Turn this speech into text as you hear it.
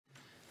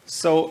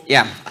So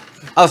yeah,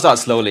 I'll start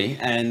slowly.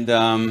 And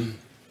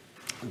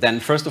then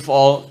first of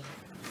all,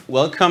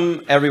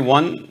 welcome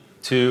everyone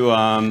to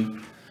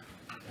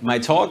my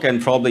talk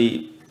and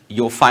probably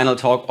your final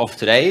talk of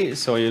today.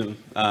 So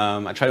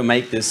I try to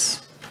make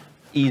this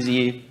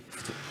easy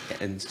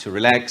and to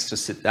relax, to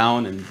sit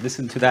down and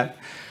listen to that.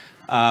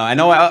 I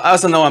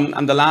also know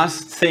I'm the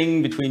last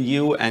thing between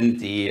you and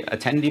the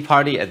attendee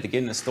party at the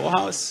Guinness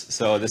Storehouse.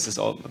 So this is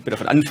all a bit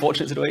of an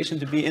unfortunate situation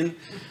to be in.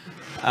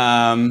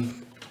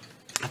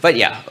 But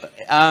yeah,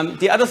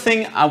 the other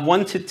thing I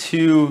wanted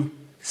to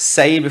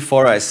say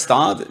before I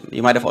start,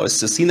 you might have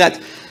also seen that,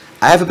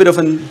 I have a bit of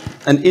an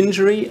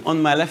injury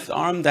on my left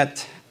arm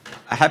that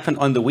happened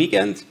on the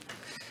weekend.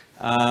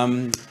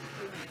 And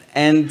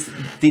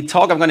the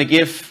talk I'm going to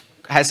give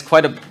has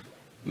quite a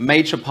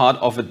major part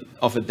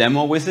of a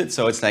demo with it,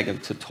 so it's like a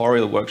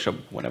tutorial workshop,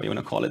 whatever you want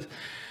to call it.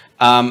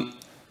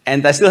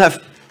 And I still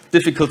have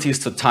difficulties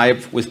to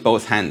type with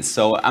both hands,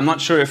 so I'm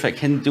not sure if I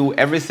can do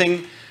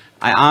everything.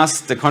 I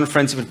asked the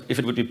conference if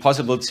it would be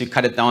possible to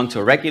cut it down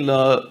to a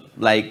regular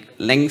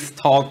length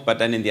talk, but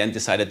then in the end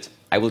decided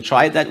I will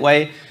try it that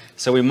way.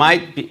 So we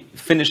might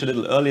finish a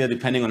little earlier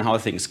depending on how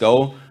things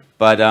go,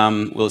 but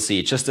we'll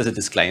see, just as a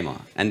disclaimer.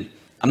 And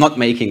I'm not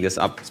making this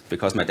up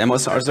because my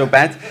demos are so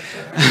bad.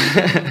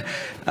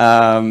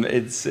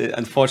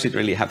 Unfortunately, it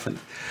really happened.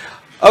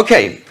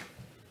 Okay,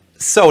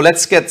 so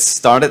let's get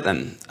started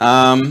then.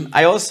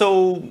 I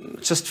also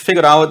just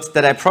figured out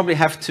that I probably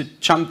have to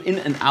jump in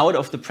and out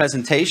of the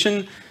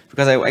presentation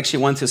because I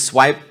actually want to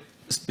switch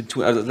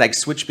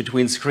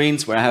between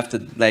screens where I have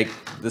the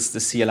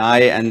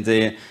CLI and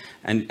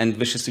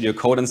Visual Studio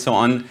Code and so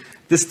on.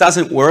 This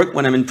doesn't work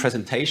when I'm in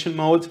presentation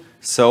mode,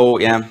 so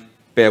yeah.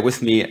 Bear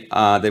with me,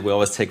 they will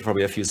always take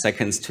probably a few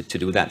seconds to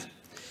do that.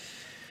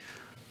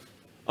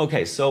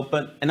 Okay,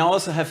 and I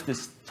also have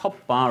this top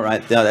bar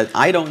right there that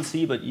I don't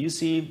see, but you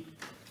see.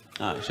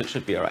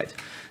 Should be all right.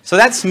 So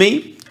that's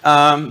me.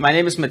 My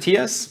name is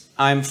Matthias.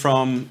 I'm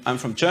from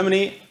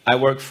Germany. I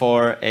work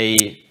for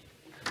a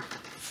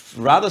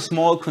rather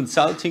small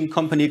consulting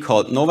company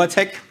called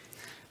Novatec.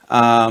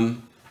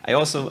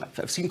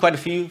 I've seen quite a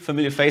few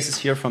familiar faces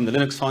here from the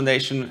Linux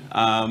Foundation.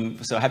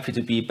 So happy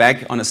to be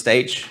back on a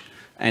stage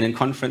and in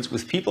conference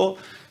with people.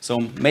 So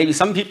maybe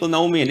some people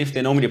know me, and if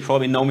they know me, they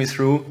probably know me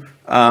through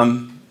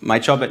my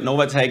job at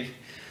Novatec.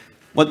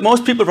 What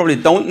most people probably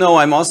don't know,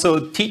 I'm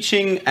also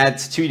teaching at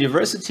 2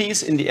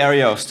 universities in the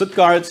area of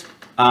Stuttgart,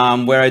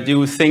 where I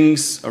do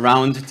things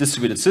around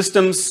distributed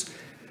systems.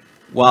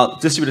 Well,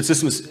 distributed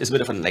systems is a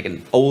bit of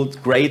an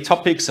old gray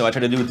topic, so I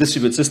try to do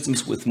distributed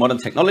systems with modern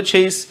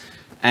technologies.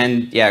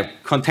 And yeah,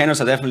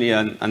 containers are definitely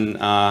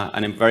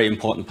a very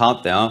important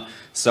part there.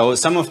 So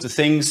some of the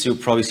things you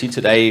probably see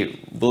today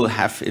will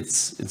have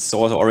its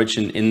source or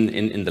origin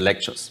in the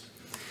lectures.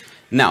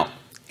 Now,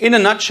 in a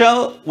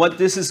nutshell, what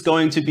this is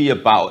going to be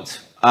about.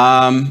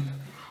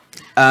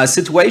 A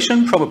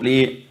situation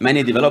probably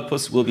many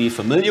developers will be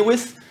familiar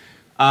with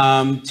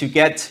to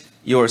get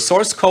your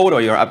source code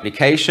or your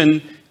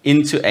application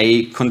into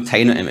a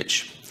container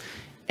image.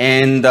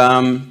 And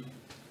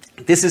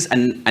this is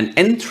an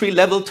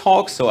entry-level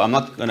talk, so I'm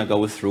not going to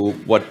go through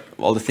what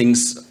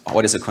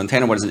is a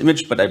container, what is an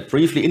image, but I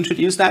briefly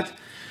introduce that.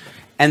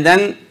 And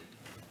then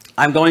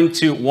I'm going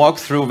to walk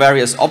through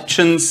various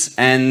options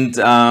and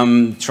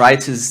try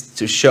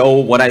to show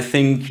what I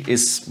think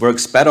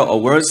works better or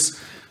worse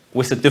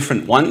with the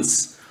different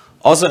ones.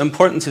 Also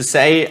important to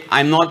say,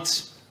 I'm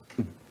not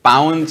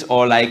bound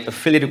or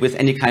affiliated with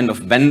any kind of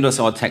vendors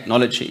or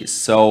technologies.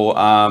 So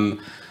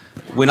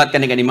we're not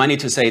getting any money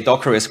to say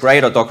Docker is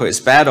great or Docker is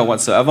bad or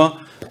whatsoever.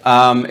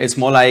 It's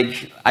more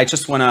like I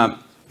just want to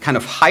kind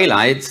of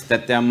highlight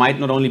that there might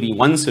not only be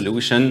one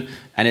solution,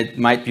 and it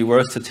might be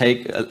worth to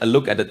take a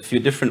look at a few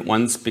different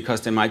ones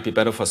because they might be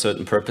better for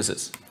certain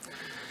purposes.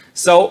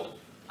 So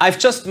I've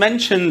just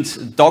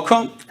mentioned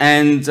Docker,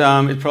 and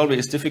it probably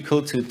is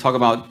difficult to talk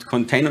about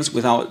containers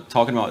without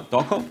talking about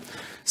Docker.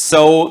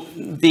 So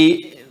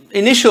the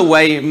initial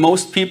way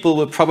most people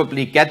will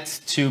probably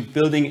get to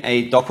building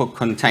a Docker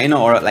container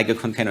or a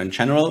container in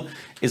general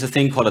is a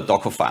thing called a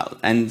Dockerfile.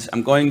 And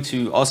I'm going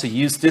to also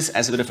use this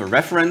as a bit of a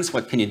reference.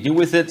 What can you do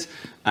with it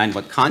and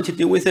what can't you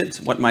do with it?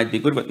 What might be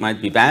good, what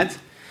might be bad?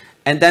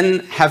 And then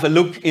have a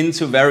look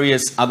into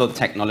various other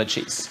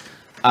technologies.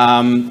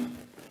 I'm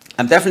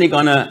definitely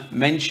going to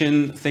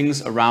mention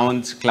things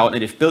around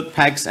Cloud-Native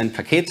Buildpacks and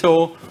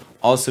Paketo.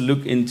 Also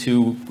look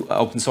into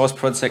open source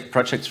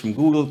projects from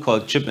Google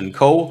called JIB and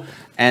Co.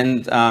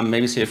 And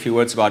maybe say a few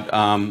words about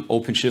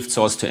OpenShift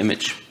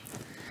Source2Image.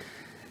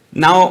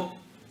 Now,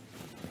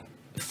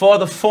 for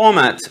the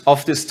format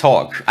of this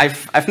talk,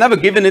 I've never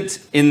given it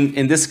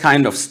in this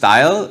kind of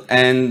style,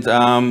 and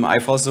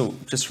I've also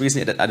just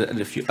recently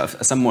added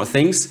some more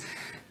things.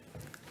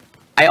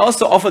 I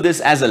also offer this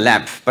as a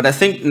lab, but I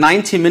think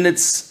 90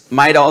 minutes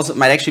might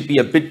actually be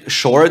a bit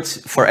short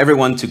for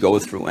everyone to go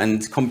through.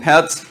 And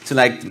compared to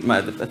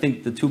I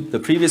think the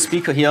previous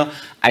speaker here,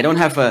 I don't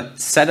have a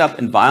setup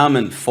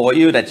environment for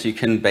you that you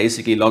can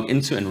basically log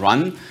into and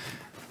run.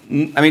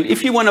 I mean,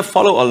 if you want to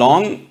follow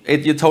along,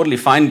 you're totally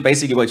fine.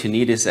 Basically, what you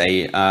need is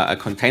a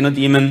container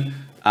daemon,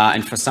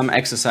 and for some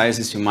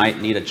exercises, you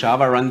might need a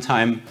Java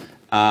runtime,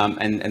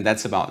 and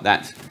that's about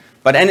that.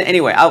 But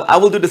anyway, I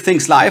will do the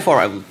things live, or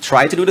I will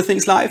try to do the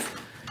things live,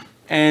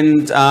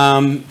 and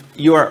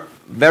you are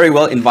very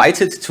well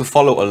invited to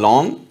follow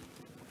along.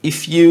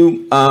 If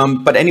you,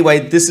 but anyway,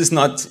 this is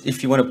not,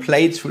 if you want to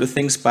play through the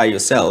things by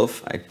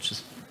yourself, I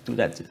just do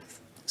that,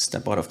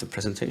 step out of the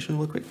presentation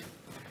real quick.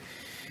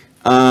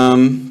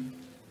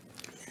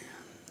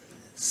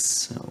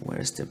 So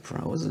where's the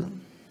browser?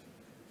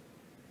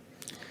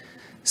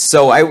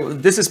 So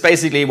this is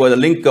basically where the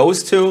link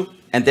goes to,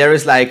 and there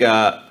is like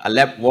a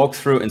lab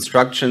walkthrough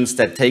instructions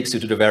that takes you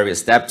to the various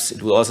steps.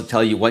 It will also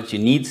tell you what you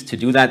need to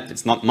do that.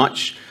 It's not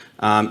much,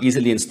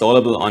 easily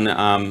installable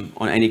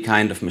on any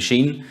kind of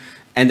machine.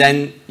 And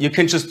then you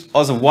can just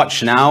also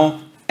watch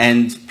now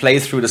and play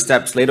through the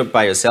steps later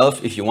by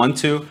yourself if you want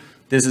to.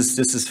 This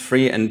is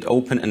free and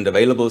open and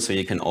available, so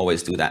you can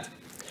always do that.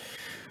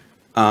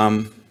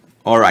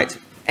 All right.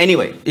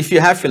 Anyway, if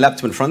you have your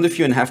laptop in front of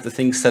you and have the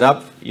thing set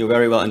up, you're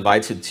very well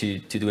invited to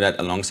do that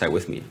alongside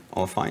with me.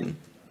 All fine.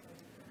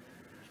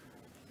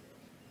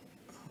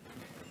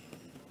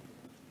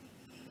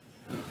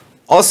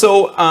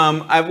 Also,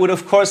 I would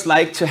of course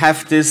like to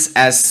have this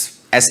as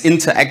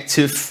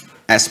interactive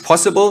as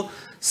possible.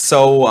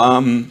 So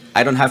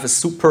I don't have a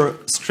super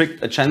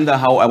strict agenda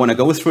how I want to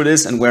go through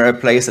this and where I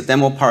place the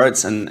demo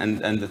parts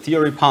and the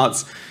theory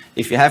parts.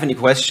 If you have any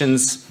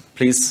questions,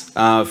 please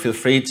feel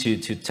free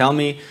to tell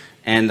me,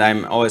 and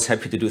I'm always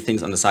happy to do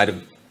things on the side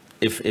of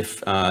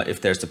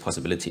if there's the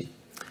possibility.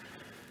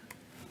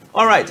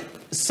 All right,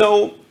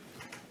 so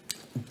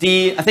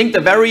I think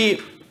the very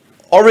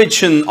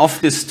origin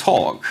of this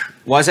talk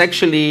was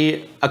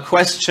actually a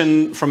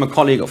question from a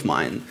colleague of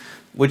mine,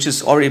 which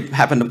has already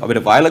happened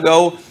a while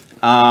ago.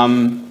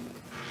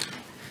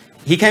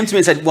 He came to me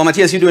and said, well,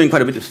 Matthias, you're doing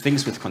quite a bit of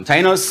things with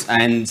containers,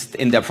 and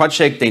in their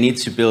project, they need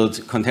to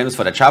build containers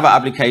for the Java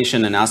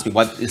application, and asked me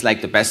what is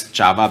like the best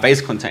Java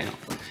base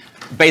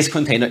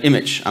container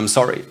image, I'm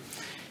sorry.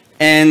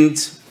 And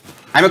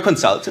I'm a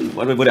consultant.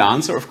 What would I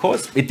answer? Of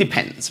course, it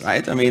depends,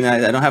 right? I mean,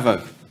 I don't have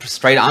a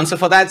straight answer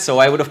for that, so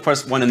I would, of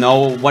course, want to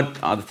know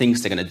what are the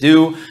things they're going to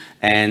do,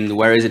 and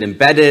where is it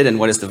embedded, and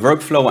what is the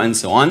workflow, and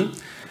so on.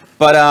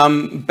 But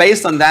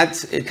based on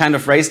that, it kind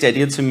of raised the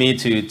idea to me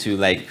to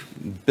like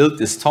build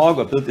this talk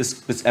or build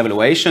this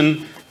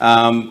evaluation,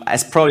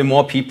 as probably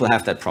more people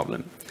have that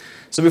problem.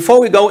 So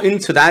before we go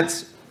into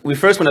that, we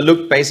first want to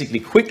look basically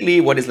quickly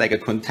what is like a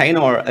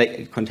container or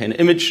a container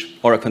image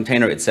or a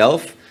container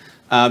itself,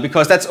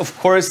 because that's of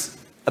course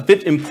a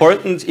bit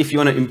important if you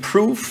want to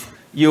improve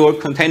your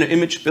container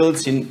image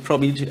builds. You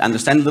probably need to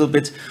understand a little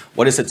bit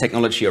what is the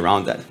technology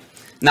around that.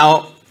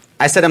 Now,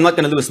 I said I'm not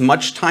going to lose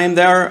much time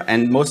there,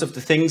 and most of the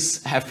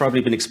things have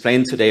probably been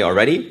explained today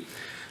already.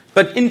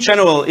 But in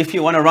general, if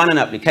you want to run an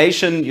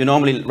application, you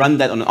normally run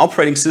that on an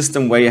operating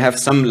system where you have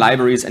some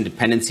libraries and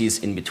dependencies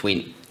in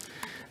between.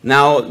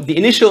 Now, the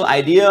initial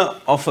idea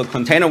of a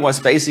container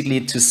was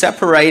basically to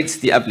separate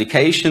the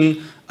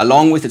application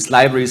along with its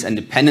libraries and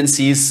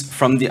dependencies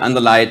from the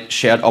underlying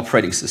shared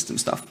operating system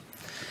stuff.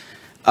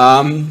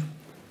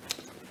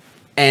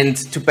 And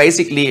to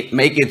basically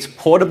make it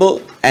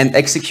portable and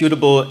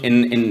executable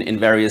in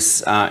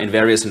various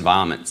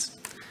environments.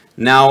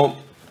 Now,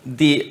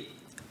 the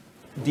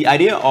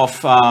idea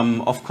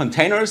of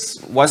containers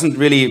wasn't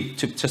really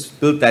to just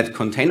build that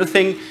container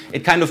thing.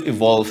 It kind of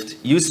evolved,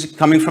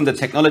 coming from the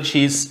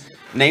technologies,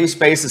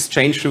 namespaces,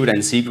 change root,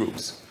 and C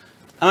groups.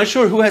 I'm not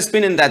sure who has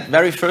been in that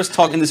very first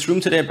talk in this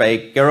room today by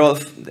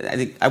Gerolf. I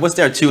think I was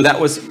there too. That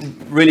was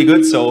really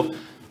good. So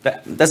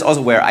that's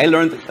also where I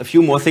learned a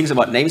few more things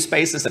about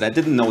namespaces that I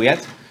didn't know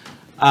yet.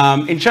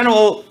 In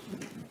general,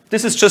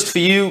 this is just for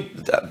you,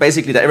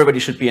 basically, that everybody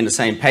should be on the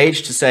same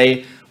page to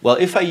say, well,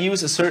 if I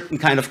use a certain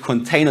kind of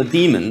container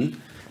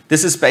daemon,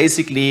 this is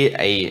basically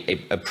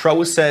a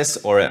process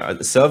or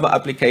a server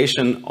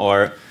application,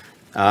 or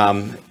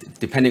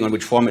depending on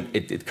which form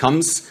it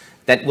comes,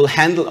 that will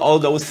handle all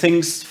those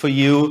things for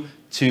you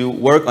to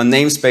work on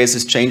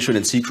namespaces, change root,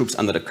 and C groups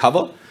under the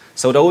cover.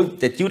 So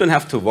that you don't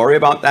have to worry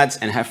about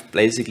that and have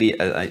basically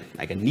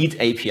like a neat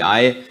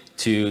API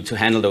to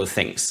handle those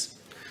things.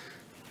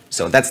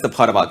 So that's the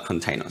part about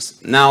containers.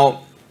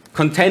 Now,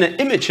 container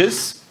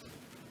images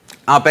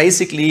are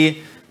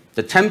basically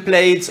the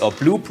templates or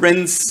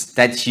blueprints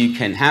that you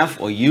can have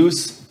or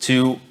use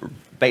to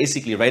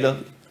basically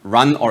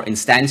run or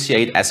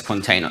instantiate as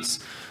containers.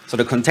 So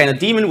the container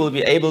daemon will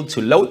be able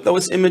to load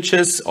those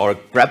images or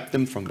grab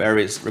them from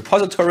various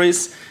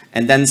repositories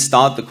and then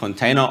start the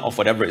container of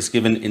whatever is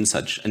given in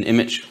such an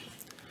image.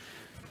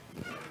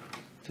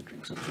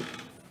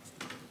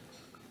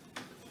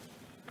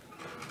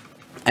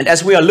 And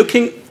as we are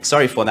looking,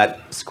 sorry for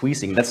that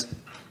squeezing, that's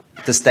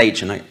the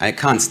stage, and I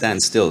can't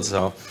stand still,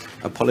 so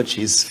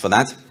apologies for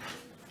that.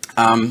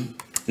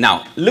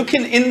 Now,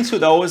 looking into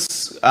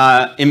those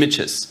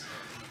images,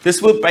 this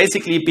will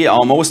basically be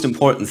our most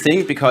important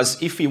thing,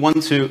 because if we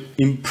want to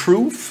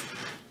improve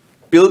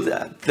build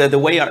the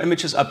way our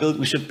images are built,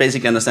 we should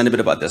basically understand a bit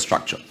about their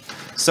structure.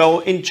 So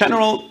in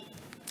general,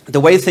 the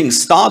way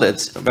things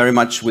started very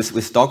much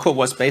with Docker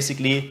was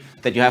basically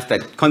that you have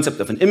that concept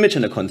of an image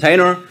in a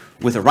container.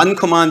 With a run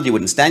command, you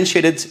would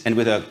instantiate it, and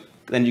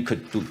then you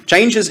could do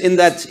changes in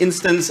that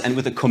instance, and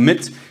with a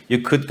commit, you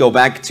could go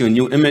back to a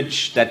new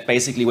image that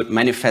basically would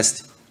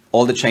manifest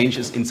all the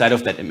changes inside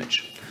of that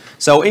image.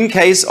 So in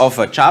case of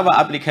a Java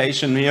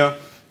application here,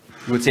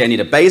 you would say I need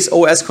a base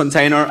OS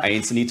container, I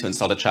need to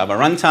install the Java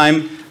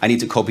runtime, I need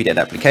to copy that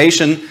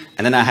application,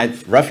 and then I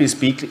had, roughly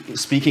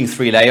speaking,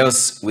 3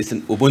 layers with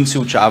an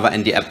Ubuntu, Java,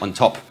 and the app on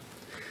top.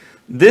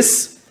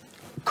 This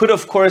could,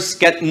 of course,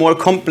 get more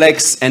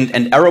complex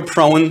and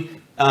error-prone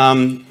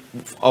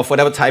of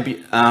whatever type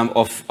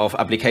of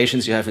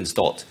applications you have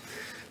installed.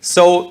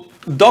 So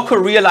Docker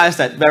realized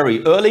that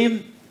very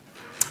early.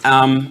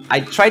 I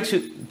tried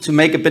to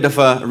make a bit of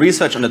a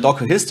research on the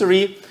Docker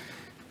history.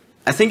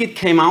 I think it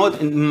came out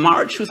in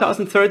March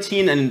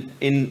 2013, and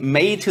in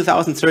May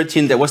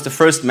 2013 there was the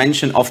first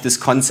mention of this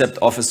concept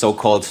of a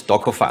so-called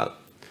Dockerfile.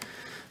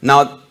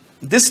 Now,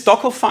 this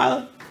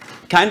Dockerfile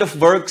kind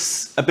of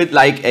works a bit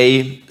like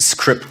a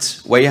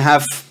script, where you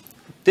have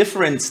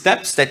different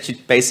steps that you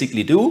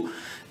basically do,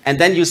 and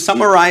then you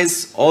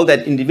summarize all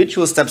that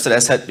individual steps that I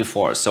said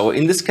before. So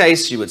in this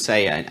case, you would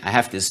say, I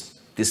have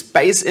this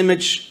base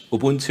image,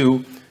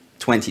 Ubuntu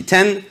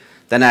 2010,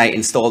 then I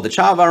install the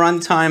Java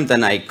runtime,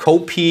 then I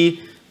copy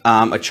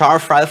a jar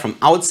file from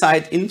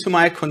outside into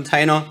my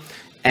container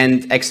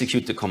and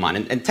execute the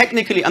command. And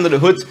technically, under the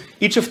hood,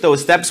 each of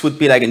those steps would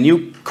be like a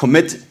new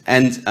commit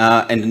and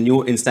a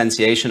new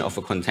instantiation of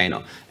a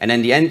container. And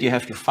in the end, you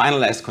have to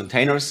finalize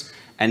containers,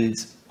 and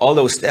all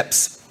those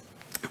steps,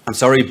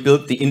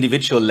 build the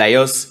individual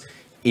layers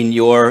in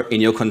your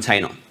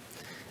container.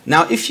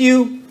 Now, if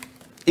you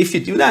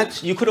do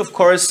that, you could, of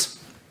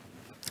course,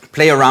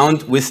 play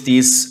around with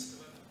these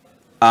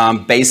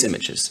base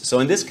images. So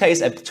in this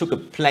case, I took a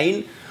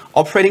plain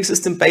operating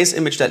system base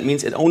image. That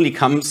means it only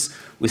comes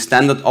with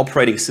standard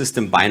operating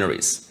system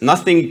binaries,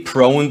 nothing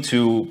prone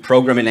to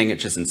programming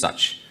languages and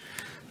such.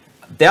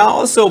 There are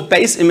also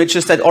base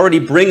images that already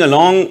bring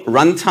along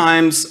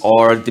runtimes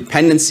or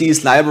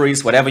dependencies,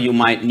 libraries, whatever you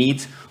might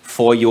need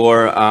for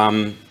your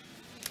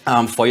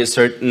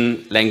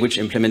certain language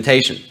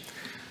implementation.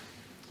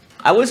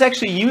 I was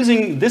actually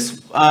using this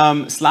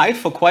slide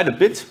for quite a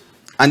bit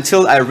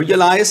until I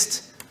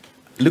realized,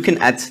 looking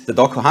at the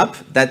Docker Hub,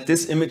 that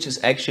this image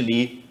is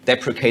actually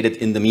deprecated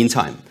in the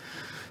meantime.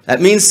 That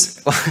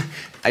means,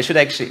 I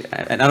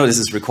know this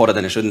is recorded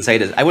and I shouldn't say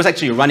this, I was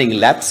actually running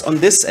labs on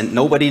this and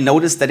nobody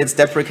noticed that it's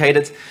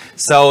deprecated.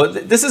 So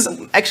this is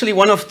actually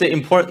one of the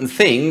important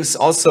things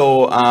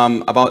also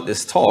about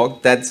this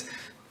talk, that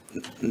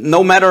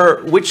no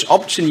matter which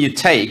option you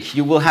take,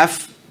 you will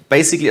have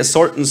basically a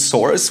certain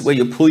source where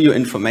you pull your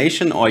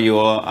information or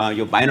your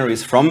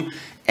binaries from,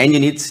 and you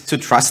need to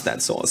trust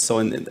that source. So,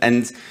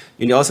 and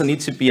you also need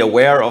to be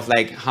aware of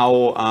like how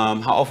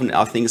often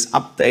are things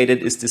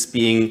updated, is this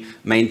being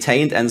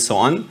maintained, and so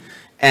on.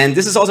 And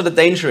this is also the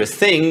dangerous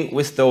thing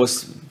with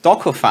those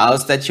Docker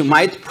files, that you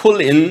might pull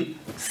in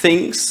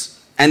things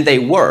and they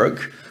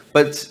work,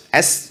 but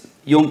as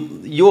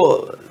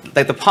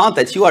like the part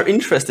that you are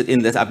interested in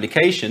this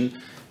application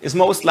is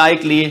most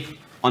likely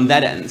on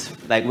that end,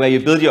 like where you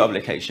build your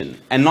application,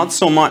 and not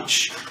so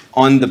much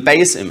on the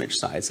base image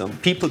side. So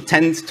people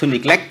tend to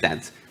neglect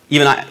that.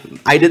 Even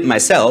I did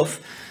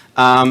myself.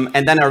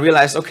 And then I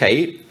realized,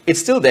 okay, it's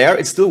still there,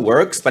 it still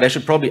works, but I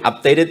should probably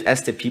update it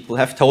as the people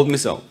have told me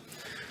so.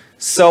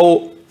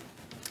 So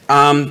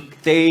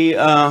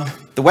the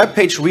web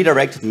page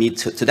redirected me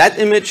to that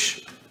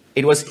image.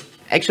 It was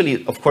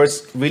actually, of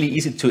course, really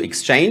easy to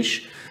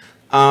exchange.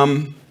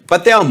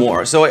 But there are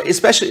more. So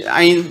especially,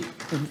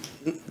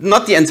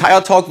 not the entire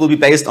talk will be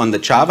based on the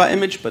Java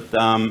image, but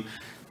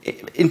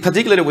in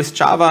particular with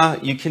Java,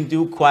 you can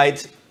do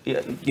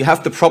you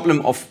have the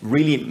problem of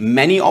really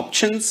many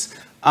options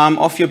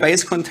of your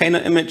base container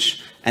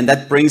image, and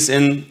that brings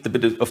in a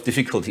bit of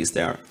difficulties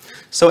there.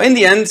 So in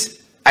the end,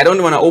 I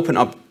don't want to open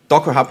up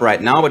Docker Hub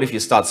right now, but if you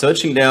start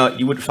searching there,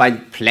 you would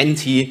find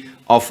plenty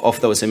of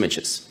those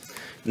images.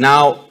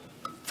 Now,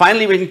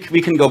 finally,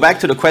 we can go back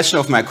to the question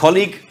of my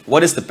colleague,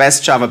 what is the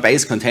best Java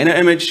base container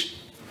image?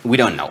 We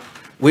don't know.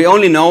 We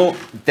only know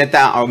that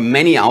there are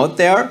many out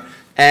there,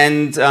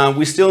 and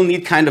we still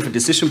need kind of a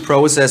decision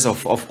process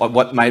of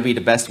what might be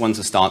the best one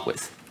to start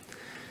with.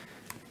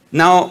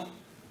 Now,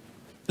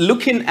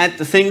 looking at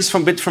the things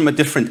from a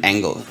different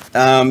angle,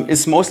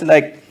 is mostly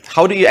like,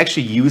 how do you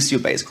actually use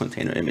your base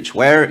container image?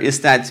 Where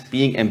is that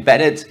being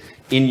embedded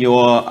in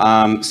your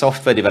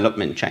software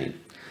development chain?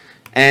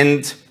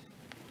 And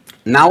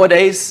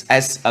nowadays,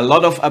 as a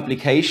lot of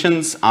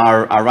applications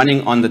are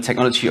running on the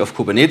technology of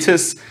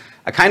Kubernetes,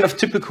 a kind of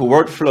typical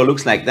workflow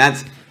looks like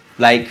that,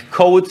 like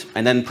code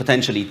and then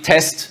potentially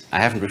test. I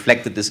haven't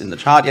reflected this in the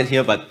chart yet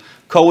here, but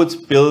code,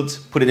 build,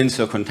 put it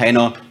into a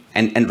container,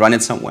 and run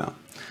it somewhere.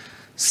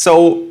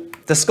 So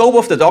the scope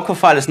of the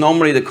Dockerfile is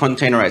normally the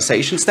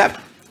containerization step.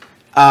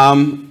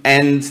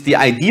 And the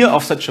idea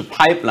of such a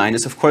pipeline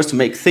is, of course, to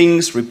make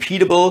things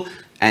repeatable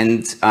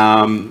and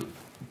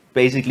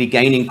basically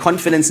gaining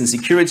confidence and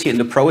security in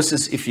the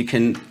process if you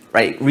can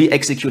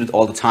re-execute it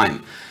all the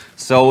time.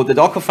 So the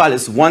Dockerfile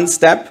is one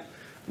step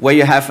where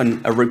you have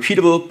a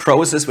repeatable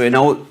process where you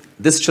know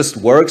this just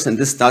works and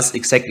this does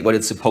exactly what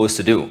it's supposed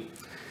to do.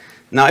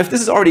 Now, if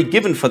this is already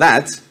given for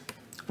that,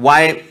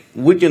 why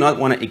would you not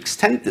want to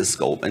extend this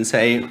scope and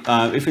say,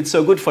 if it's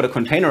so good for the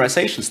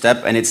containerization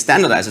step and it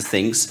standardizes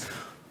things,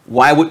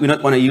 why would we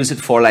not want to use it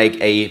for like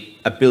a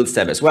build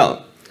step as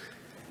well?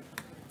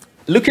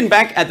 Looking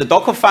back at the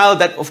Dockerfile,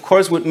 that of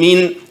course would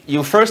mean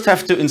you first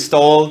have to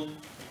install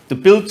the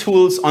build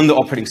tools on the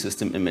operating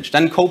system image,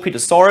 then copy the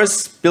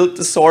source, build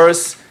the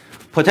source,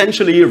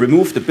 potentially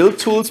remove the build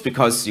tools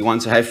because you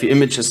want to have your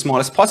image as small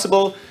as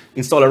possible,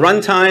 install a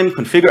runtime,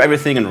 configure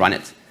everything, and run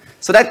it.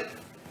 So that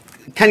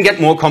can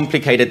get more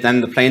complicated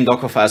than the plain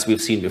Docker files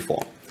we've seen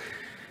before.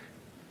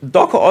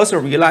 Docker also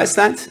realized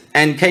that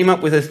and came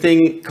up with a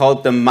thing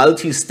called the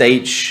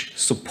multi-stage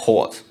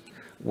support,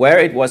 where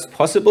it was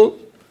possible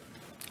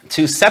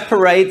to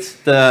separate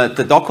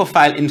the Docker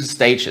file into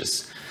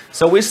stages.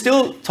 So we're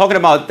still talking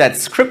about that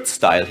script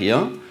style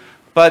here,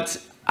 but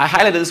I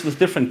highlighted this with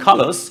different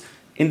colors.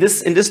 In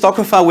this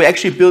Dockerfile, we're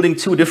actually building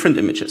two different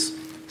images.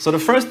 So the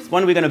first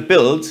one we're going to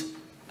build,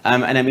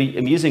 and I'm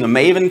using a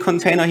Maven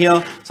container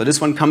here. So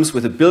this one comes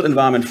with a build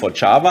environment for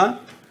Java.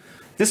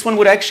 This one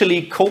would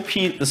actually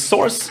copy the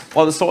source,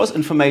 all the source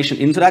information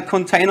into that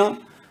container,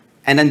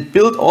 and then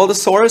build all the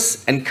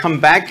source and come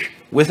back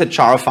with a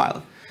jar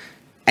file.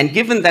 And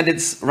given that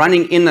it's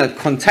running in a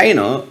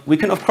container, we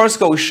can of course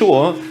go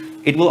sure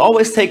it will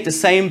always take the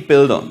same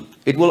builder.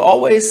 It will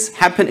always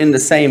happen in the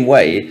same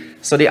way.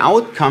 So the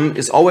outcome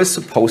is always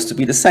supposed to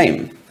be the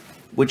same,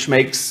 which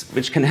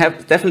can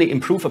definitely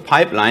improve a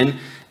pipeline,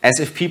 as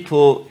if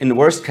people, in the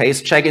worst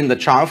case, check in the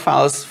jar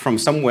files from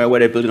somewhere where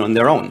they build it on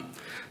their own.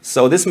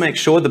 So this makes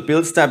sure the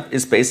build step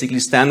is basically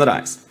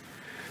standardized.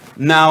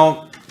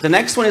 Now, the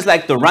next one is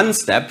like the run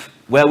step,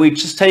 where we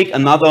just take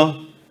another,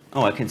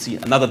 I can see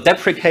another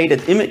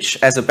deprecated image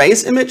as a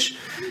base image.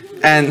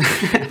 And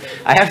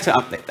I have to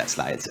update that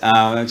slide.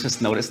 I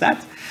just noticed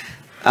that.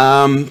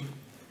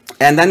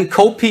 And then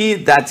copy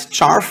that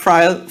jar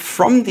file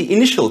from the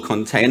initial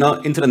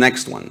container into the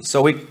next one.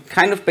 So we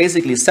kind of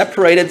basically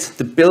separated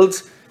the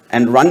build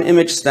and run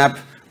image step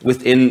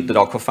within the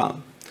Dockerfile.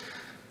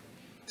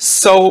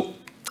 So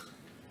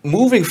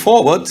moving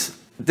forward,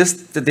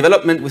 the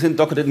development within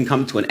Docker didn't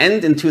come to an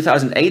end. In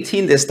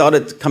 2018, they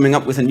started coming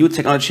up with a new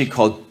technology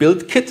called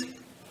BuildKit.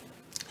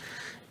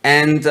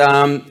 And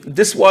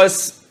this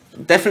was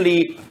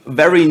definitely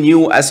very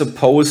new as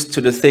opposed to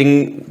the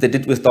thing they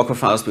did with Docker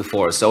files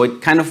before. So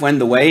it kind of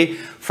went away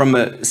from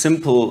a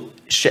simple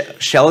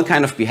shell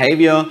kind of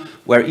behavior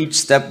where each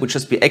step would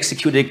just be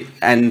executed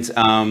and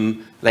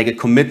like a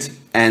commit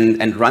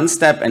and run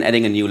step and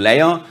adding a new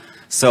layer.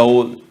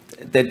 So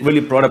that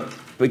really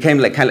became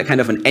like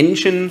kind of an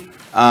engine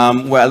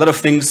where a lot of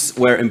things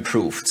were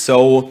improved.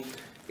 So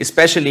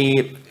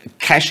especially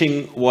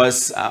caching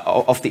was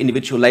of the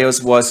individual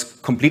layers was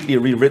completely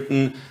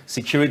rewritten.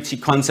 Security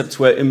concepts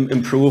were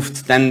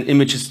improved. Then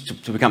images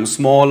to become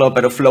smaller,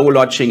 better flow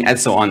lodging, and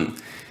so on.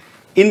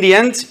 In the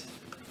end,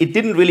 it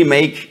didn't really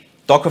make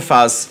Docker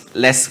files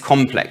less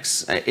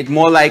complex. It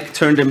more like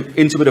turned them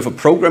into a bit of a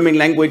programming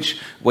language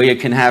where you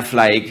can have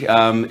like,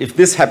 if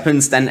this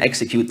happens, then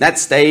execute that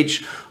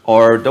stage,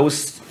 or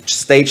those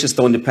stages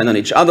don't depend on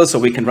each other, so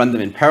we can run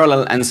them in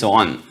parallel, and so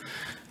on.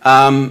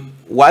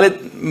 While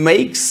it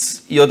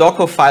makes your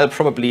Docker file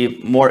probably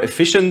more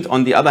efficient,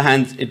 on the other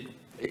hand, it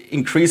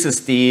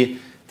increases the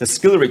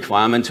skill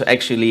requirement to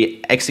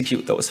actually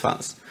execute those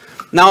files.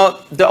 Now,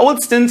 the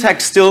old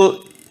syntax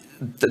still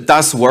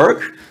does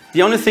work.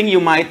 The only thing you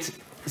might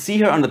see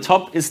here on the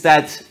top is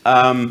that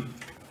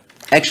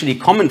actually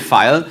comment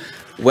file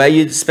where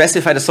you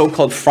specify the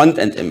so-called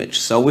front-end image.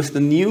 So with the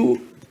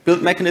new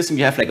build mechanism,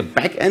 you have like a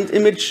back-end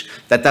image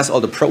that does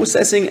all the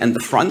processing, and the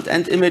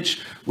front-end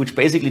image, which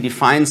basically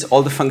defines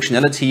all the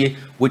functionality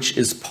which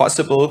is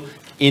possible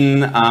in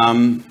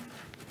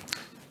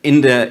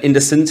the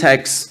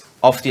syntax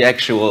of the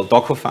actual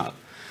Docker file.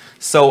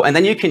 So, and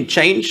then you can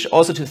change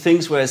also to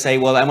things where I say,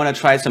 well, I want to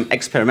try some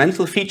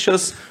experimental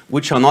features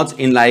which are not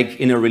in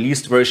a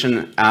released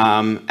version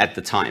at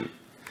the time.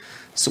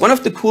 So one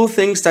of the cool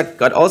things that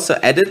got also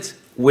added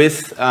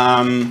with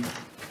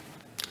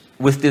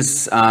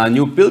this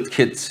new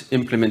BuildKit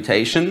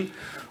implementation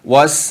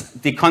was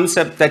the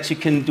concept that you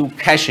can do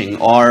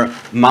caching or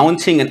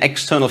mounting an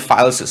external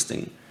file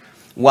system.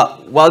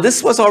 While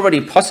this was already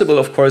possible,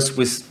 of course,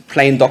 with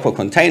plain Docker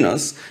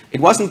containers,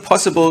 it wasn't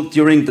possible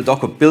during the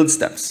Docker build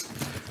steps.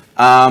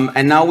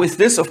 And now with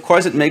this, of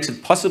course, it makes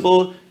it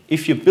possible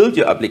if you build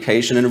your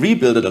application and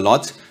rebuild it a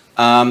lot,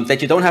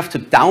 that you don't have to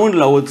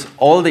download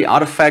all the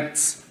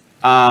artifacts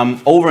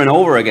over and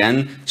over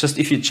again, just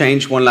if you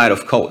change one line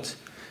of code.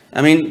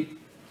 I mean,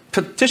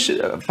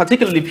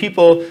 particularly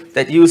people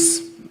that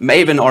use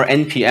Maven or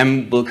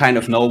NPM will kind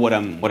of know what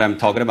I'm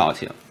talking about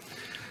here.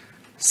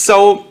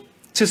 So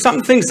to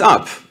sum things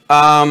up,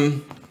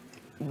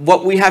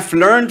 what we have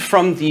learned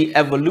from the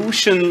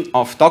evolution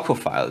of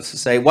Dockerfiles, to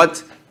say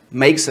what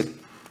makes a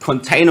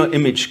container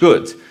image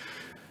good,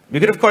 we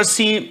could of course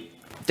see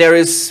there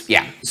is,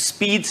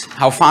 speed,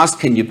 how fast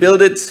can you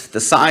build it, the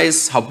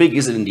size, how big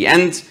is it in the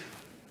end.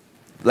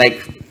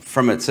 Like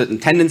from a certain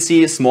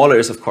tendency, smaller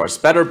is of course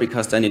better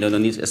because then you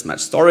don't need as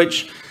much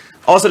storage.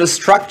 Also the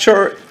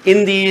structure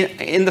in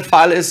the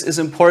file is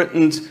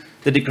important,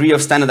 the degree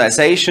of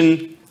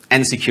standardization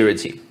and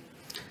security.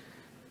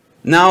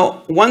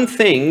 Now, one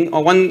thing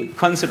or one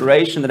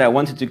consideration that I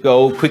wanted to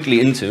go quickly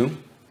into,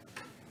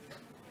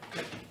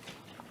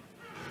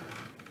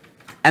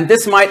 and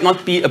this might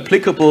not be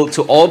applicable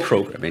to all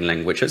programming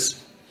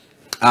languages,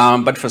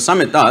 but for some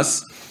it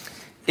does,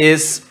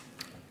 is,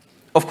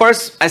 of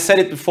course, I said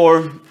it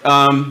before,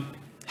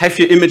 have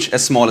your image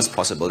as small as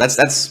possible.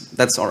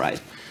 That's all right.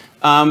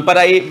 But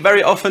I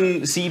very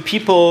often see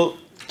people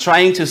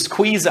trying to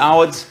squeeze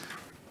out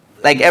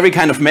like every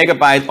kind of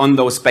megabyte on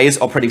those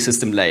base operating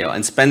system layer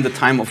and spend the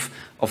time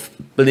of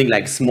building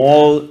like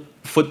small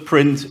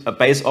footprint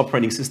base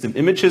operating system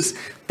images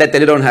that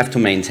they don't have to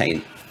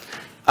maintain.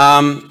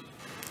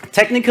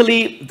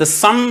 Technically, the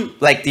sum,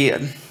 like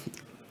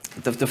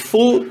the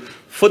full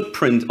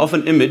footprint of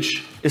an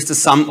image is the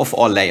sum of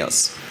all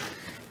layers.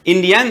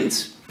 In the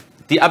end,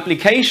 the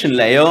application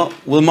layer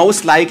will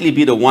most likely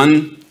be the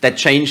one that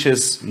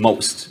changes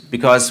most,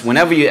 because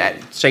whenever you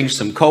change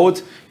some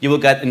code, you will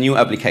get a new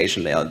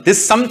application layer.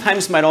 This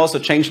sometimes might also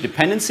change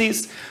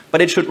dependencies, but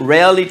it should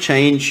rarely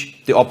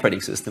change the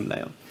operating system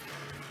layer.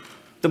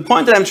 The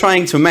point that I'm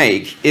trying to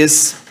make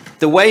is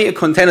the way a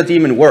container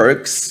daemon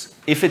works,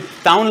 if it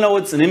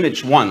downloads an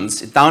image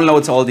once, it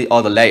downloads all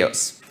the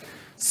layers.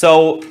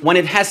 So when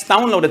it has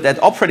downloaded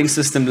that operating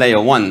system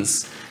layer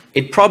once,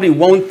 it probably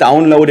won't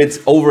download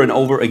it over and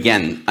over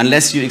again,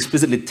 unless you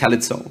explicitly tell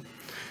it so.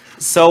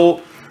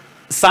 So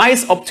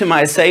size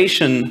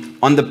optimization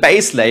on the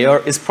base layer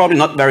is probably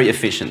not very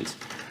efficient.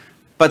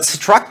 But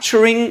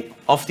structuring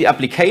of the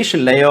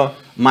application layer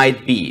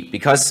might be,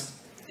 because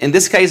in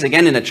this case,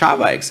 again, in a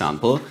Java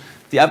example,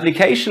 the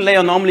application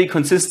layer normally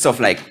consists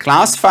of like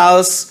class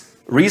files,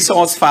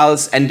 resource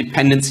files, and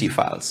dependency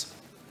files.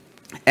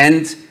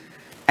 And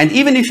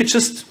even if you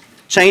just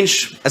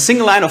change a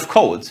single line of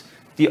code,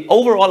 the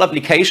overall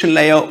application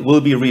layer will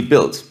be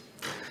rebuilt.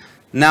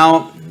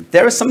 Now,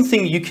 there is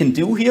something you can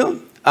do here.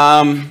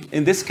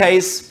 In this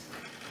case,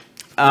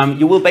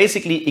 you will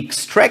basically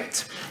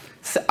extract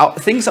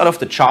things out of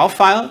the jar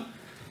file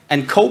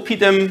and copy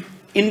them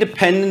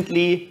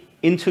independently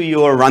into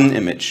your run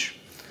image.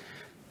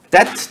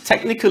 That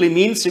technically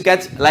means you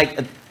get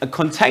like a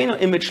container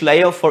image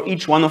layer for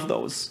each one of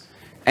those.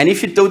 And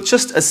if you do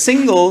just a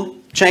single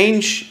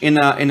change in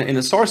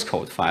a source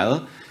code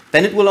file,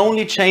 then it will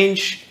only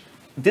change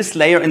this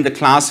layer in the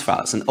class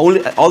files, and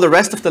all the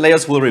rest of the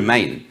layers will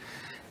remain.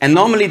 And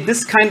normally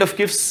this kind of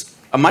gives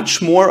a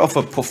much more of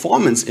a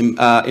performance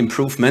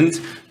improvement,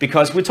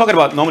 because we're talking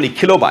about normally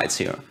kilobytes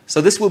here. So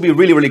this will be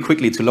really, really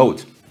quickly to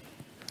load.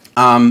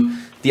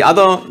 The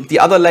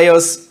other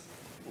layers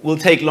will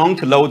take long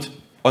to load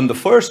on the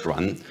first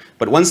run,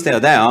 but once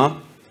they're there,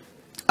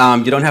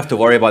 you don't have to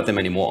worry about them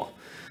anymore.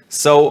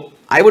 So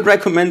I would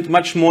recommend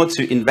much more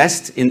to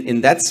invest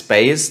in that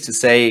space to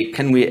say,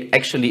 can we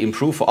actually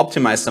improve or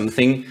optimize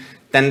something,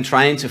 than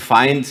trying to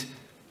find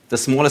the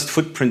smallest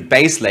footprint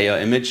base layer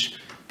image,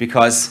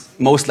 because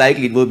most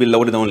likely it will be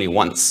loaded only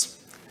once.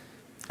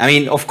 I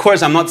mean, of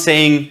course, I'm not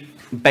saying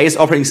base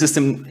operating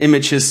system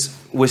images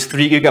with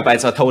 3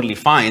 gigabytes are totally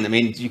fine. I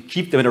mean, you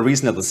keep them at a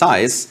reasonable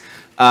size,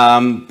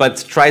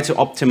 but try to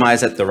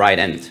optimize at the right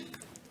end.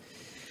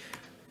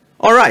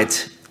 All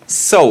right,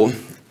 so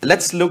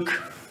let's look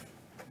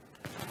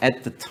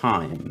at the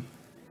time.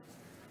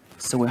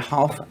 So we're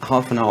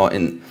half an hour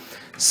in.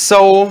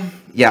 So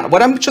yeah,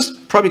 what I'm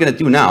just probably going to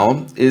do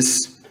now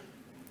is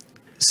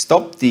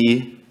stop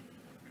the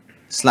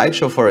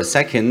slideshow for a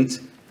second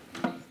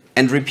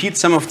and repeat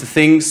some of the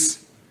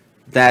things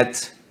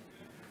that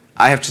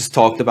I have just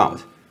talked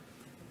about.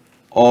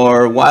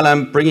 Or while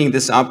I'm bringing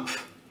this up,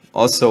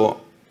 also,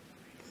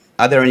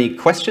 are there any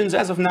questions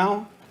as of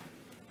now?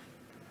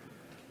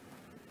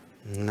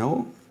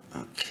 No?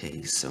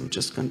 Okay, so I'm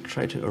just going to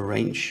try to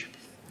arrange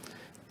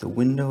the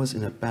windows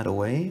in a better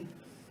way.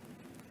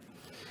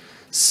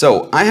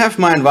 So I have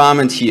my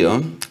environment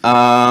here.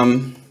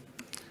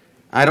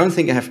 I don't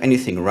think I have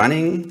anything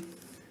running.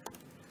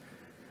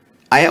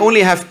 I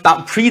only have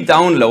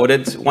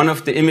pre-downloaded one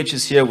of the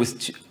images here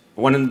with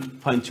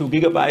 1.2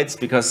 gigabytes,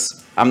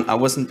 because I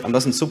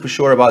wasn't super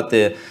sure about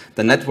the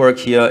network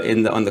here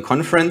on the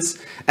conference.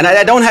 And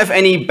I don't have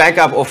any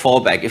backup or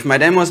fallback. If my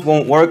demos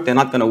won't work, they're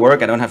not going to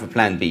work. I don't have a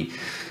plan B.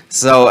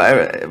 So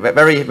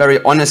very,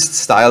 very honest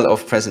style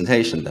of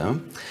presentation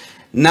though.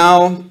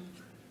 Now,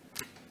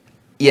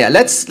 yeah,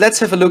 let's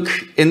have a look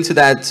into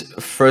that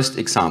first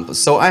example.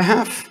 So I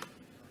have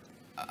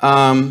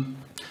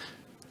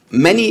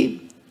many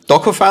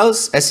Docker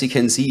files, as you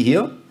can see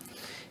here,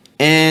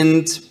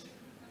 and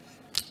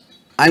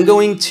I'm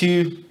going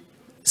to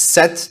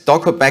set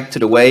Docker back to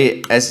the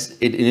way as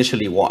it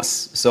initially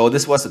was. So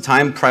this was the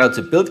time prior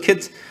to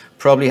BuildKit.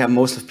 Probably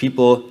most of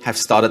people have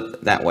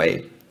started that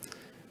way.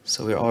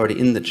 So we're already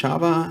in the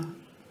Java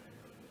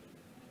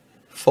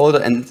folder,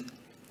 and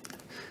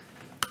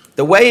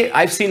the way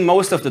I've seen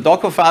most of the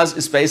Docker files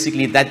is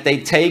basically that they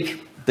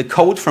take the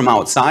code from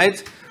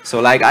outside. So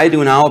like I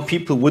do now,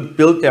 people would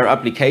build their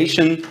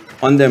application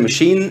on their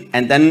machine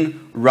and then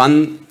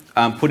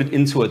put it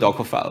into a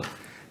Docker file.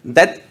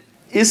 That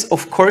is,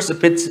 of course, a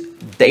bit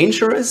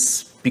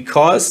dangerous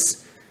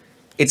because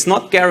it's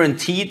not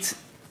guaranteed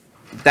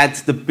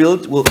that the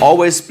build will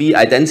always be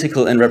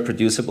identical and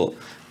reproducible.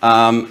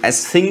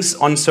 As things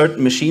on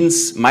certain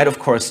machines might, of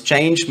course,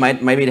 change,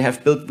 maybe they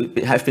have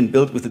been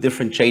built with a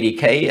different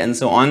JDK and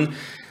so on.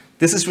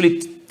 This is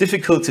really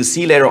difficult to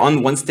see later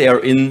on once they are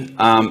in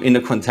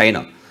a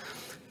container.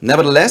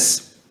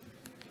 Nevertheless,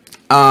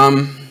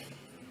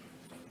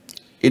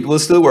 it will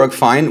still work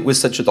fine with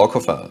such a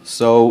Docker file.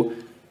 So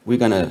we're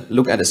going to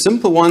look at a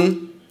simple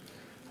one.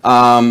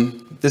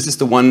 This is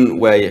the one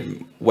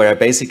where I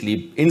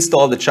basically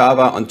install the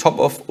Java on top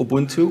of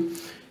Ubuntu.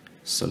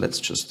 So let's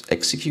just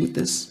execute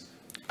this.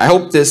 I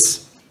hope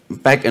this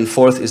back and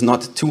forth is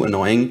not too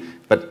annoying,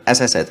 but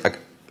as I said,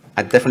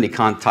 I definitely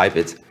can't type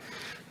it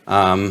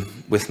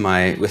with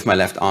my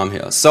left arm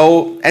here.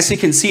 So as you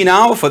can see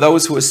now, for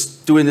those who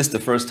are doing this the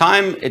first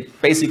time,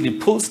 it basically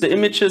pulls the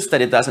images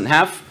that it doesn't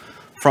have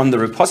from the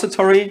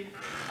repository,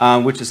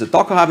 which is a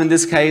Docker Hub in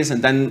this case,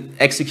 and then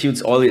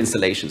executes all the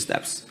installation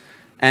steps.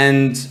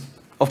 And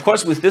of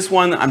course, with this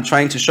one, I'm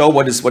trying to show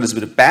what is a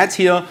bit bad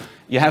here.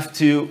 You have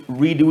to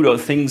redo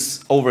those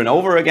things over and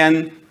over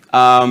again.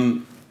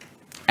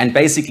 And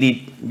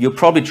basically, you're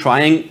probably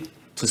trying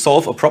to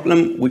solve a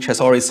problem which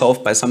has already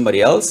solved by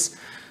somebody else.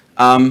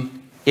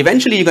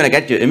 Eventually, you're going to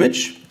get your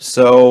image.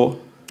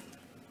 So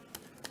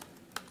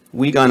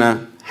we're going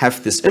to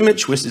have this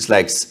image, which is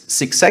like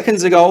 6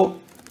 seconds ago.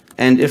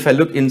 And if I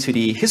look into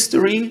the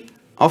history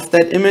of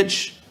that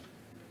image,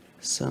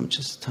 so I'm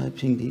just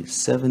typing the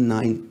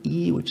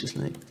 79E, which is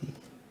like the...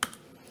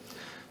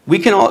 We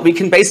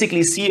can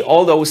basically see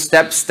all those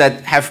steps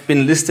that have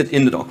been listed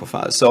in the Docker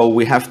file. So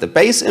we have the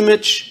base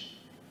image.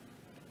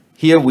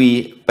 Here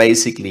we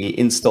basically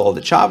install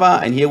the Java,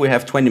 and here we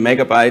have 20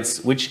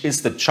 megabytes, which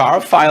is the jar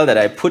file that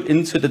I put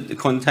into the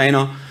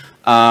container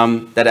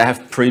that I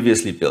have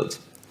previously built.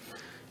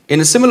 In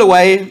a similar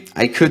way,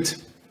 I could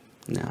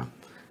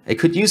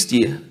use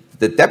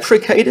the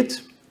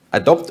deprecated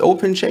adopt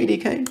open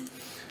JDK.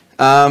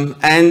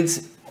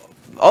 And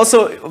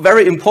also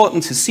very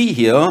important to see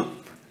here,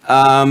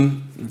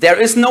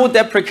 there is no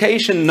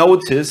deprecation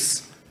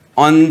notice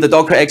on the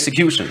Docker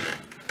execution.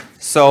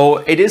 So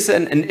it is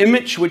an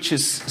image which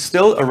is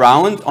still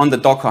around on the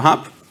Docker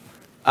Hub.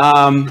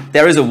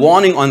 There is a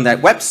warning on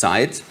that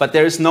website, but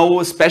there is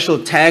no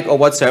special tag or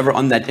whatsoever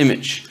on that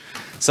image.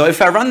 So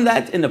if I run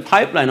that in a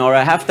pipeline or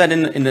I have that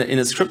in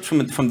a script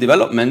from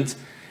development,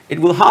 it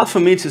will be hard for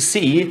me to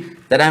see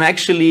that I'm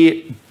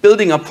actually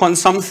building upon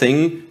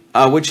something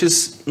which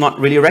is not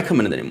really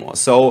recommended anymore.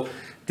 So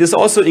this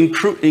also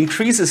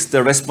increases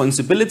the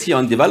responsibility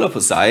on developer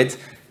side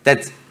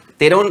that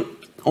they don't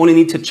only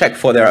need to check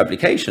for their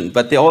application,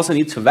 but they also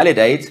need to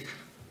validate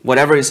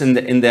whatever is in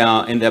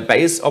their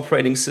base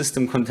operating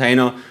system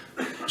container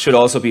should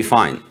also be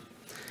fine.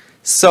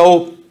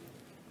 So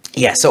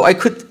yeah, so I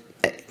could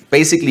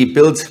basically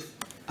build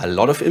a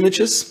lot of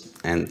images,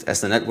 and as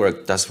the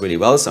network does really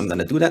well, so I'm going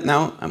to do that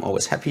now. I'm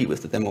always happy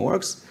with the demo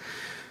works.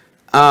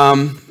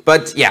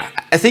 But yeah,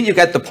 I think you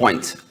get the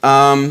point.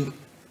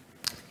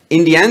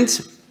 In the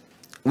end,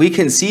 we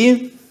can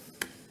see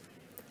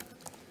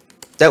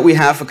that we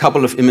have a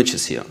couple of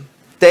images here.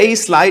 They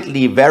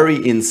slightly vary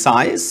in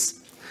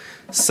size.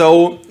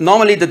 So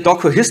normally the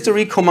Docker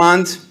history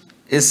command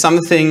is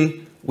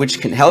something which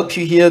can help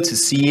you here to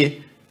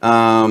see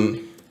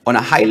on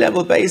a high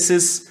level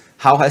basis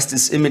how has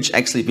this image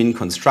actually been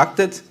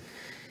constructed.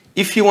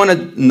 If you want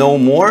to know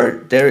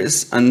more, there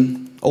is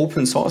an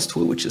open source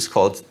tool which is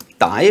called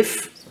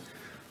Dive,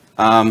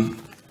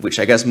 which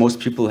I guess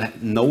most people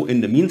know in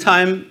the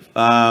meantime.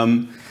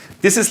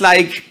 This is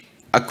like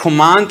a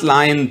command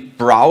line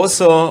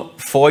browser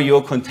for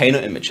your container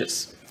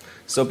images.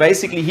 So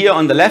basically here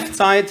on the left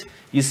side,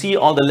 you see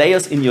all the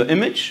layers in your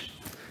image,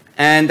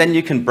 and then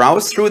you can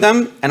browse through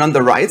them. And on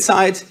the right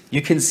side,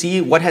 you can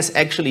see what has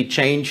actually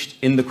changed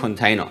in the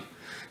container.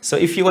 So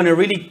if you want to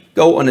really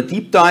go on a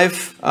deep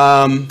dive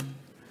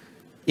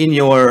in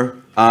your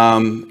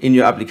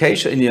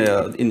application,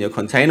 in your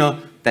container,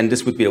 then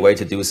this would be a way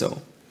to do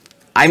so.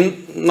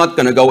 I'm not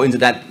going to go into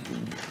that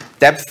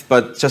depth,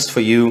 but just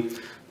for you,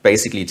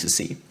 basically to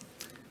see.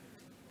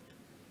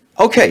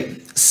 Okay,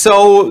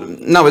 so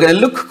now we're going to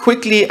look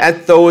quickly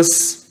at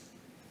those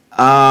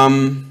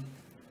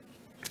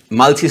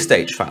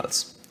multi-stage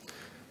files.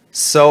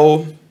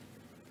 So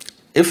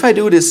if I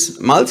do this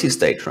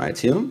multi-stage right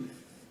here,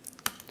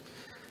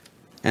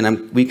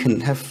 and we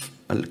can have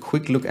a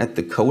quick look at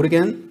the code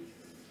again,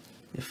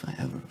 if I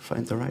ever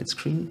find the right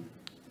screen.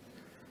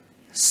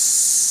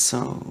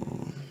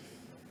 So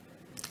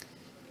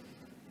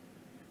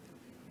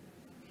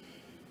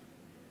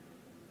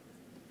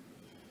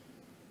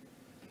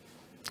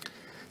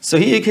So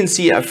here you can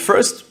see I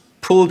first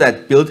pull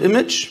that build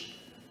image,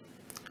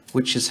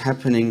 which is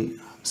happening,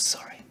 I'm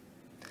sorry,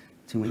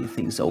 too many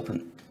things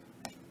open.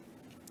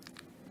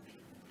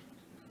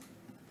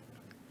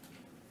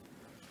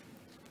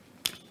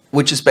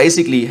 Which is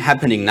basically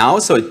happening now,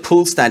 so it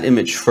pulls that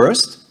image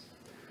first,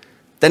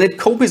 then it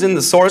copies in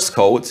the source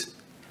code,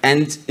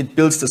 and it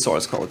builds the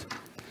source code.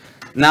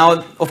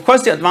 Now, of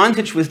course, the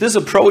advantage with this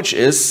approach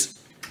is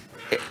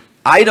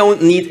I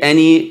don't need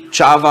any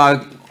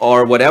Java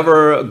or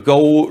whatever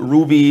Go,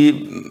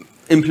 Ruby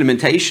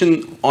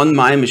implementation on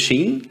my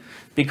machine,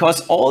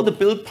 because all the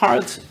build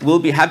part will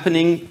be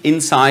happening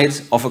inside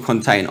of a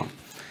container.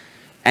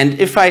 And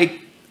if I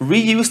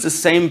reuse the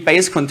same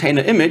base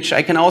container image,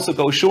 I can also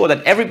go sure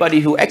that everybody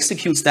who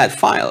executes that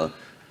file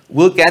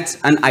will get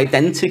an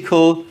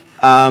identical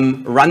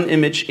run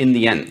image in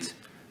the end.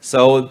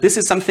 So this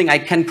is something I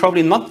can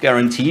probably not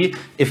guarantee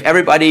if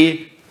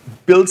everybody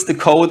builds the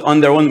code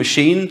on their own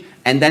machine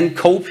and then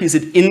copies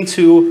it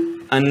into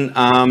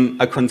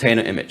a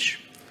container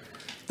image.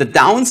 The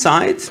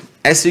downside,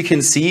 as you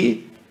can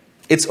see,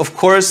 it's of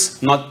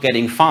course not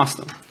getting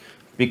faster,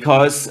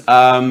 because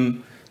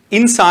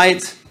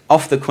inside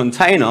of the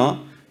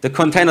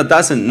container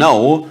doesn't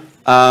know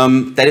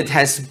that it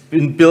has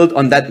been built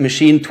on that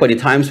machine 20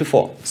 times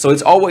before. So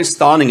it's always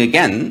starting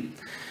again.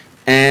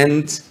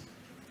 And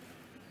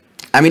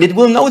I mean, it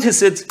will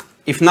notice it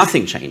if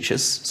nothing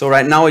changes. So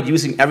right now it's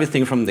using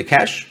everything from the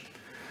cache.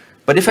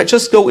 But if I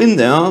just go in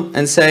there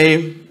and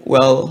say,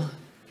 well,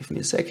 give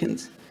me a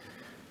second,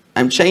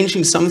 I'm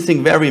changing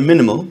something very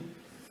minimal.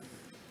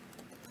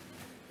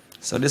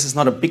 So this is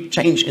not a big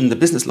change in the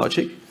business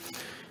logic.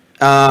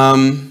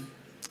 And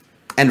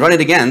run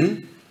it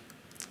again,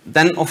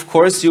 then of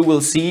course you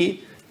will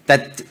see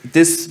that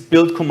this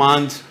build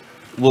command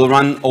will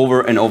run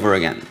over and over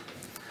again.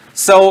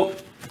 So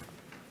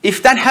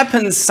if that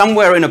happens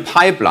somewhere in a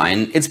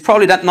pipeline, it's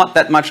probably not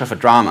that much of a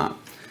drama.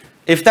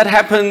 If that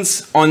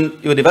happens on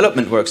your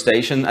development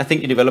workstation, I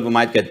think your developer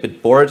might get a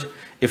bit bored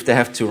if they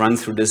have to run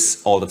through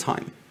this all the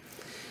time.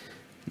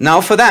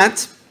 Now for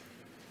that,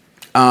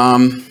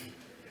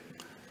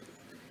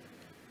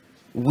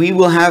 we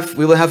will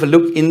have a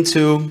look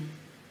into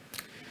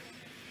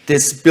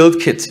this build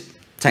kit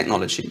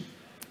technology.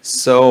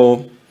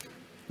 So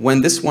when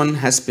this one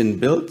has been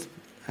built,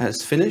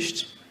 has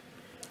finished,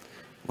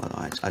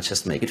 well, I'll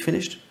just make it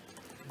finished.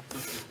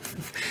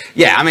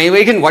 Yeah, I mean,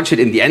 we can watch it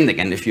in the end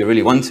again if you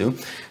really want to.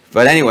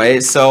 But anyway,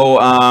 so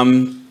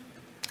I'm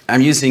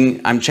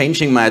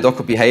changing my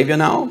Docker behavior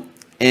now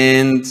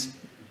and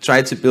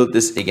try to build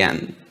this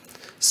again.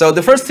 So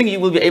the first thing you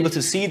will be able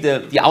to see,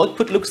 the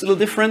output looks a little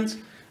different.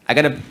 I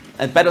got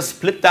a better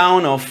split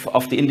down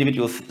of the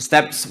individual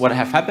steps, what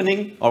have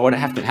happening or what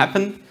have to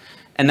happen.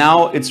 And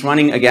now it's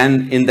running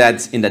again in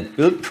that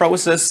build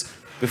process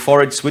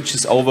before it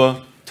switches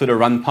over to the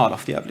run part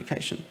of the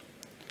application.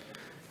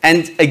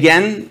 And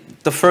again,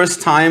 the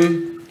first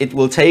time it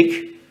will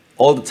take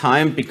all the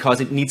time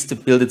because it needs to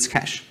build its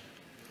cache.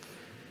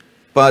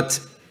 But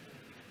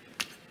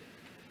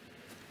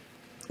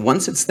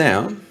once it's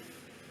there,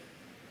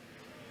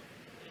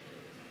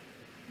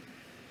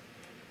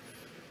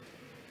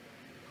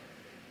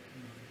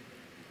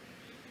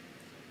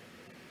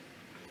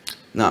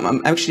 now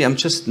I'm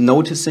just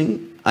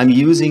noticing I'm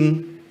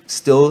using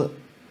still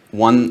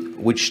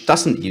one which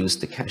doesn't use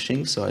the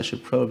caching, so I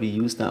should probably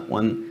use that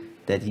one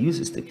that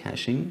uses the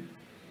caching.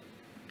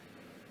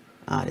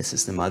 This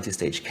is the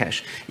multi-stage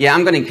cache. Yeah,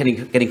 I'm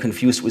getting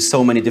confused with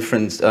so many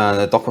different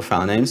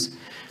Dockerfile names.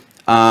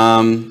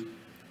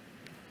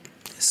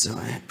 So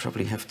I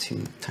probably have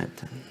to type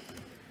that.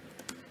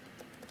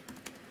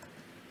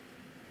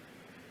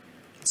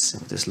 So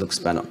this looks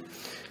better.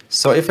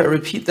 So if I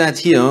repeat that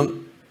here,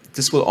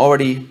 this will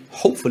already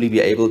hopefully be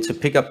able to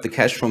pick up the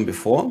cache from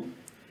before.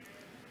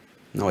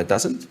 No, it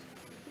doesn't.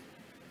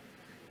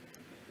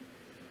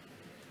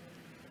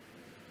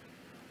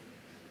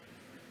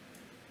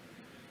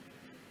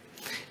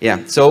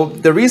 Yeah, so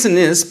the reason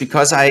is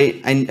because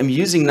I'm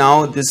using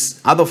now this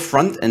other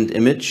front-end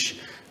image.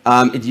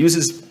 It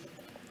uses,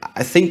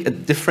 I think, a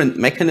different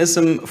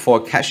mechanism for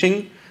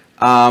caching,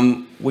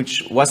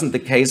 which wasn't the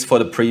case for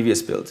the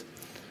previous build.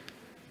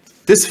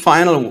 This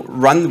final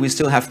run, we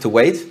still have to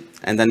wait,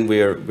 and then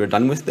we're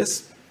done with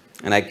this.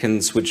 And I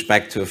can switch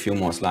back to a few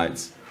more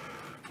slides.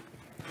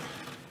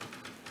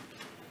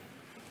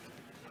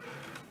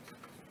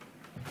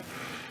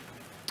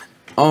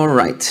 All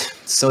right,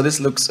 so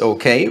this looks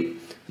okay.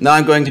 Now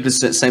I'm going to do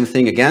the same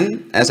thing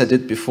again as I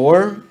did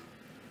before.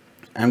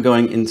 I'm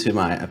going into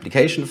my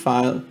application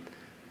file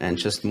and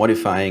just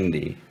modifying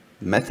the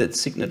method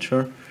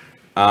signature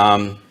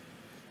and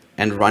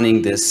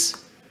running this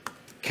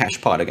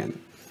cache part again.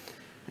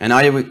 And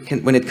now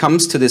when it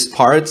comes to this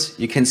part,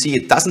 you can see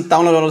it doesn't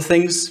download all the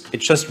things.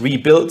 It just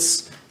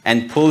rebuilds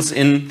and pulls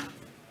in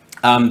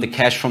the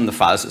cache from the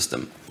file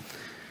system.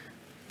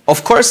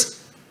 Of course,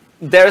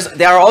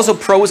 there are also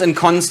pros and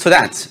cons to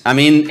that. I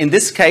mean, in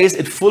this case,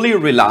 it fully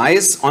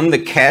relies on the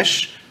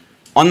cache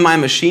on my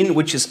machine,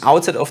 which is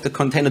outside of the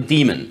container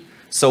daemon.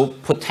 So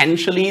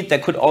potentially there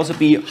could also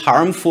be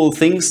harmful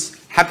things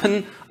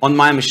happen on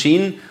my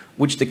machine,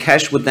 which the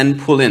cache would then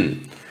pull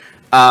in.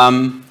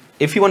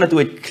 If you want to do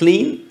it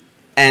clean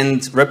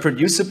and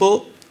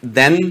reproducible,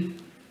 then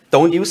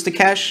don't use the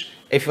cache.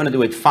 If you want to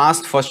do it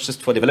fast,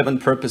 just for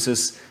development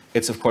purposes,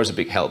 it's of course a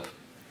big help.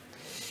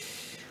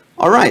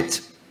 All right,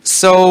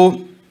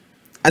 so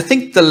I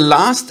think the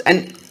last,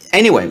 and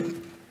anyway,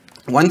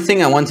 one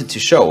thing I wanted to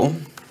show,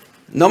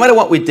 no matter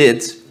what we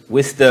did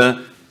with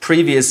the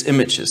previous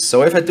images,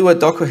 so if I do a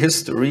Docker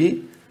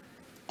history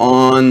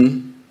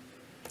on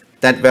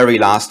that very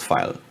last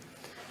file,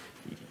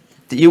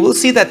 you will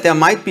see that there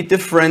might be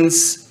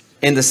difference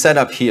in the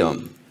setup here.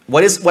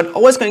 What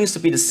always going to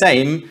be the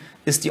same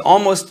is the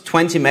almost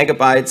 20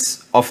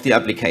 megabytes of the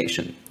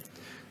application.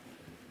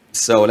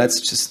 So let's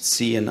just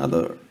see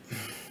another.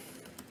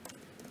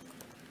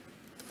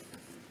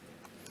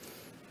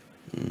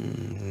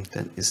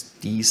 That is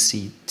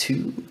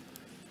DC2.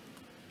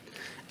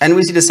 And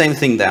we see the same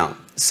thing there.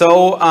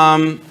 So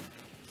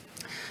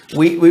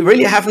we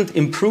really haven't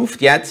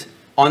improved yet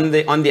on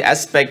the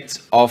aspect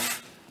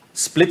of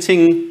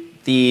splitting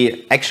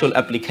the actual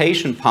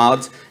application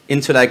part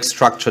into like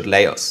structured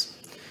layers.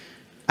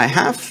 I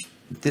have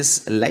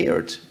this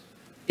layered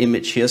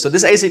image here. So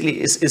this basically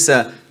is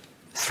a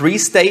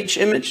 3-stage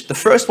image. The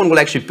first one will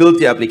actually build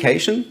the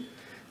application.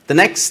 The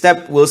next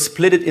step will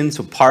split it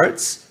into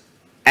parts.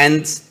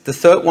 And the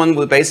third one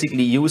will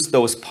basically use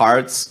those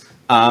parts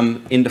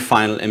in the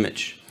final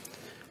image.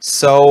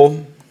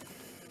 So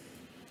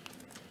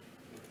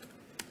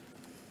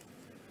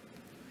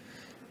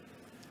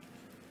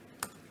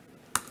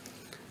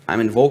I'm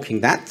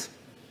invoking that.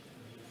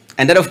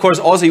 And that, of course,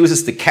 also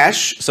uses the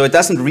cache, so it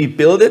doesn't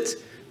rebuild it.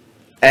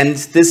 And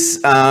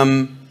this,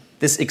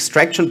 this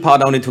extraction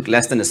part only took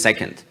less than a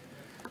second.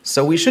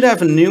 So we should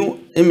have a new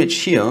image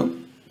here.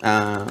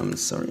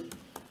 Sorry.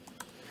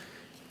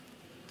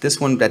 This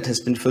one that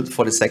has been filled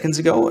 40 seconds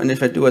ago. And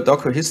if I do a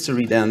Docker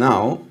history there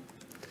now,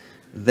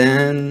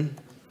 then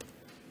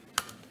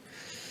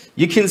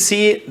you can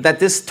see that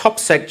this top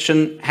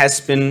section has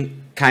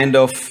been kind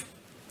of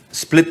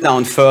split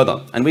down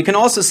further. And we can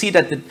also see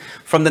that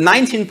from the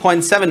 19.7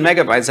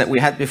 megabytes that we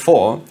had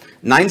before,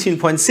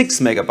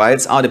 19.6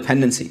 megabytes are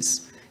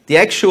dependencies. The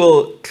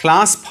actual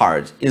class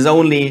part is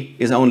only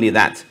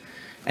that.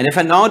 And if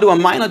I now do a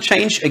minor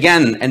change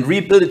again and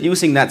rebuild it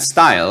using that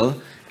style,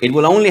 it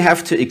will only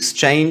have to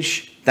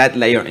exchange that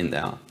layer in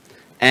there.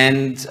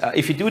 And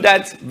if you do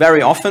that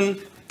very often,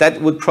 that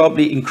would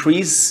probably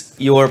increase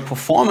your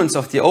performance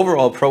of the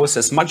overall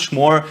process much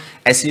more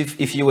as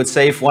if you would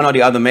save one or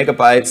the other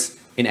megabytes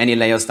in any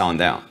layers down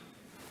there.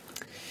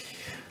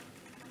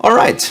 All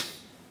right,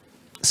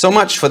 so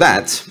much for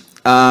that.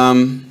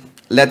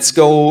 Let's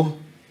go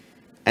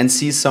and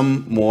see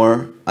some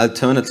more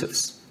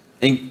alternatives,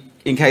 in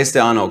case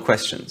there are no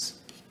questions.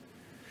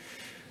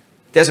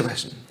 There's a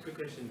question. Quick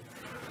question.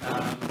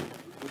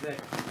 With that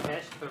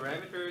cache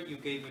parameter, you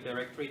gave a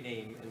directory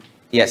name. And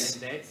yes.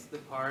 And that's the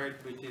part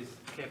which is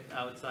kept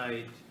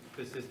outside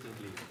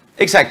persistently.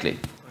 Exactly.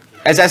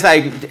 Okay. As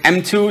like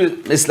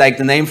M2 is like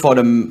the name for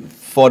the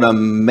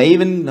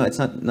Maven. No, it's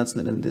not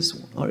in this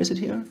one. Or is it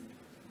here?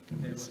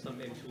 There was some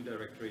M2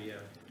 directory, yeah.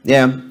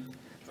 Yeah.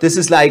 This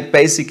is like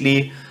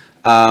basically,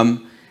 well,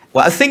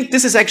 I think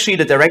this is actually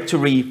the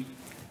directory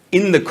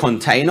in the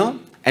container,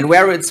 and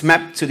where it's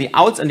mapped to the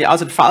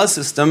outside file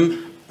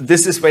system,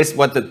 this is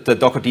what the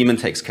Docker daemon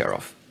takes care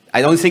of.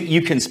 I don't think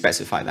you can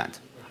specify that.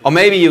 Or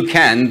maybe you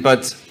can,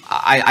 but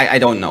I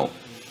don't know.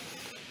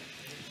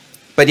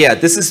 But yeah,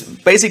 this is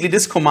basically,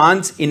 this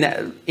command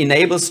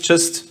enables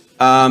just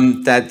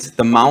that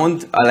the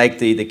mount, like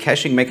the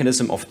caching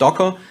mechanism of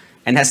Docker,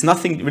 and has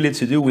nothing really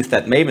to do with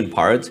that Maven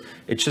part.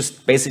 It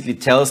just basically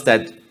tells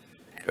that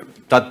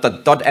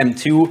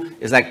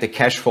 .m2 is like the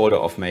cache folder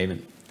of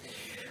Maven.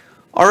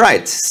 All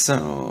right,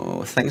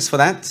 so thanks for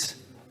that.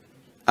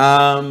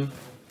 Oh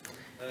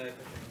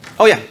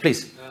yeah,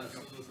 please.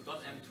 So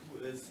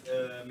 .m2 is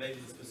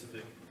Maven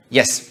specific.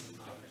 Yes.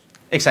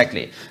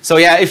 Exactly. So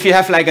yeah, if you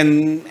have like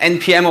an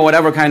npm or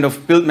whatever kind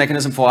of build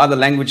mechanism for other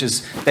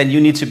languages, then you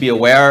need to be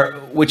aware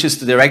which is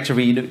the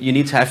directory you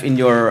need to have in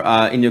your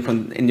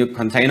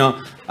container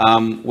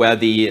where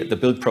the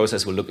build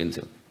process will look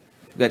into.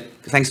 Good.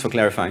 Thanks for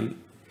clarifying.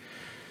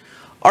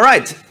 All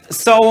right.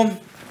 So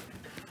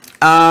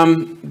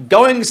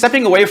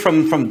stepping away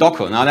from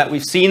Docker, now that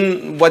we've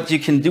seen what you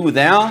can do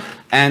there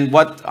and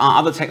what are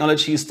other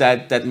technologies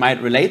that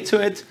might relate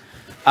to it.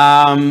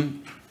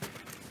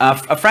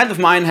 A friend of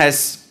mine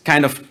has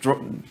kind of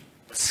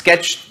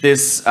sketched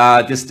this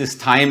this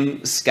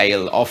time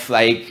scale of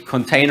like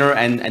container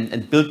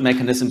and build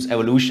mechanisms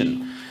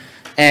evolution,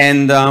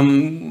 and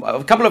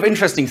a couple of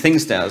interesting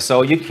things there.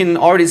 So you can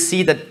already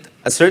see that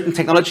a certain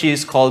technology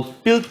is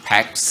called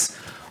Buildpacks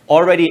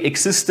already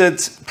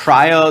existed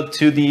prior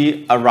to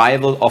the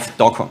arrival of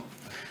Docker.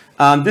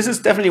 This is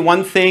definitely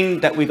one thing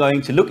that we're going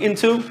to look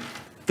into.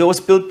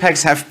 Those build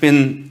packs have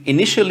been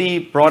initially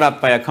brought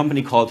up by a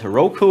company called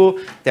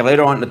Heroku. They were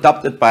later on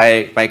adopted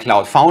by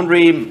Cloud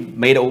Foundry,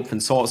 made open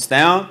source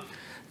there.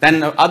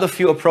 Then other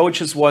few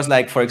approaches was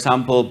like, for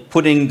example,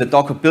 putting the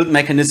Docker build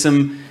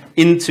mechanism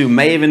into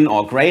Maven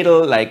or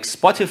Gradle, like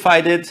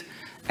Spotify did.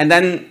 And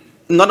then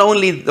not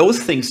only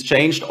those things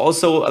changed,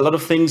 also a lot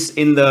of things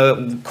in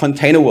the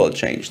container world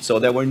changed. So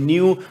there were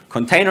new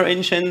container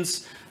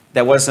engines.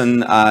 There was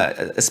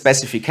a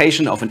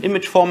specification of an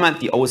image format,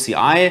 the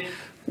OCI,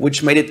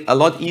 which made it a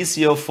lot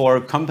easier for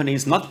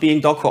companies not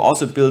being Docker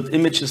also build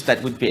images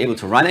that would be able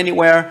to run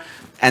anywhere,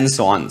 and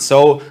so on.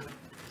 So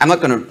I'm not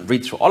going to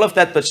read through all of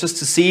that, but just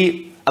to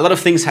see a lot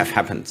of things have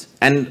happened.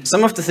 And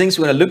some of the things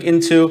we're going to look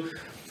into,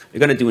 we're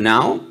going to do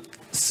now.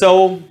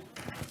 So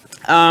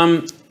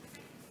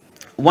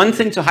one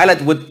thing to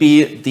highlight would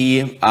be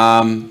the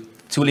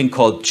tooling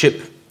called JIB.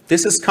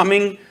 This is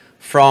coming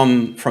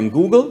from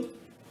Google,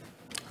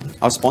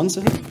 our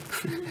sponsor,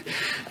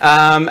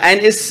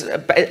 and is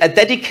a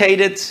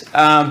dedicated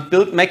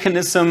build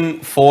mechanism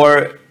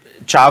for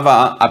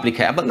Java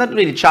application, but not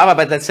really Java,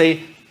 but let's say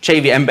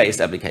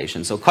JVM-based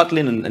applications. So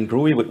Kotlin and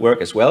Groovy would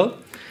work as well.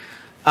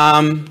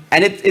 And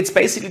it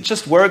basically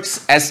just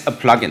works as a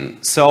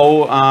plugin.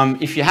 So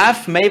if you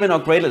have Maven or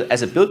Gradle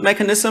as a build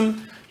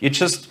mechanism, you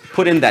just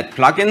put in that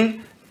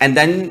plugin, and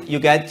then you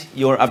get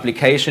your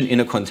application in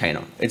a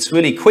container. It's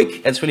really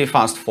quick, it's really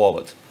fast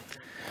forward.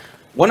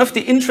 One of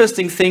the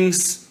interesting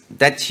things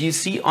that you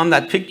see on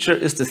that picture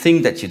is the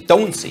thing that you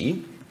don't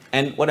see.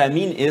 And what I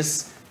mean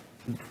is,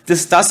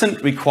 this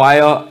doesn't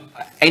require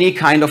any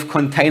kind of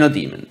container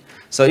daemon.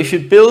 So if you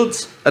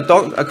build a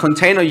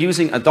container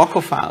using a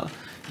Dockerfile,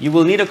 you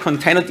will need a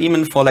container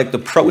daemon for like the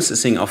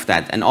processing of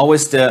that, and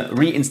always the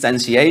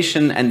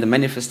reinstantiation and the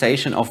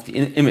manifestation of the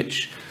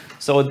image.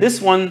 So this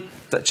one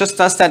just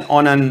does that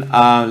on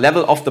a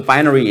level of the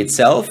binary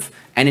itself,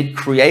 and it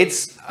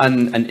creates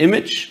an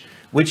image,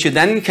 which you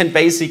then can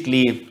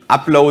basically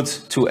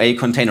upload to a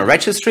container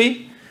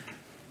registry.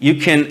 You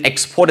can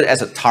export it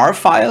as a tar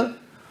file,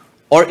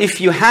 or if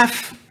you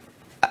happen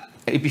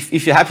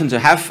to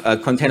have a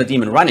container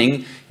daemon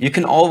running, you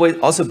can always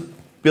also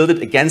build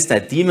it against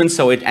that daemon,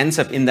 so it ends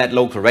up in that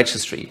local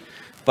registry.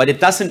 But it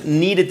doesn't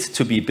need it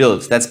to be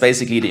built. That's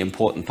basically the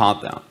important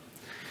part there.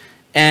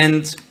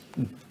 And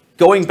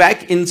going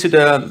back into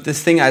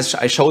this thing I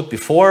showed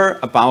before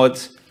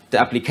about the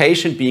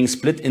application being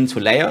split into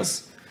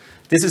layers,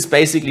 this is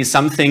basically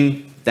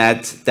something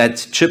that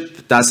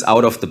JIB does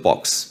out of the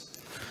box.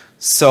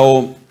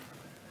 So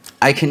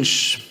I can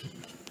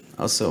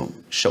also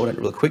show that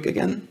real quick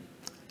again.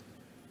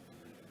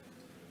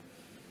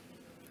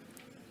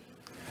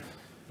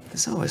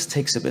 This always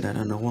takes a bit, I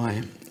don't know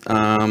why.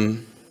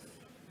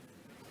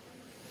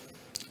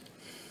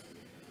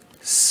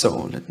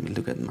 So let me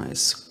look at my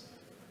script.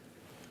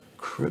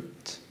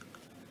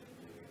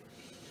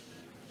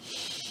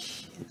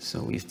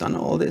 So we've done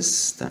all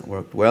this, that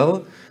worked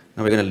well.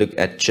 Now we're going to look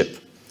at JIB.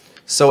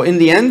 So in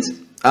the end,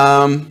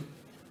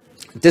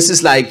 this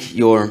is like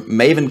your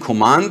Maven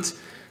command,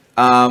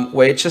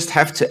 where you just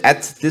have to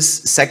add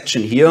this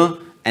section here,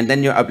 and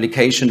then your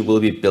application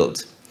will be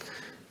built.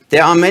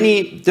 There are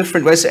many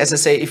different ways. As I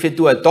say, if you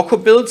do a Docker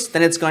build,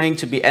 then it's going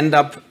to end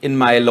up in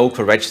my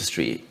local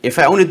registry. If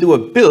I only do a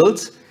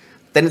build,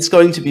 then it's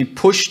going to be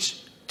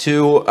pushed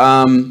to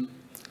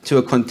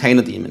a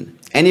container daemon.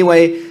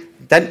 Anyway,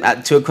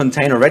 to a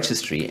container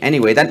registry.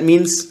 Anyway, that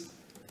means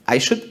I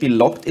should be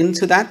logged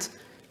into that,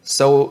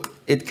 so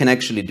it can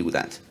actually do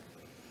that.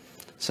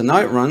 So now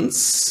it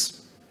runs.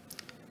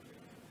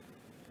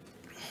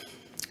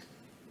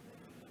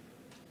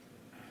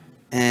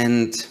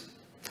 And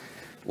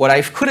what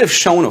I could have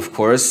shown, of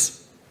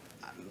course,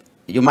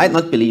 you might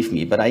not believe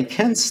me, but I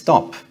can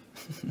stop.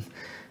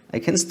 I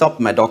can stop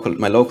my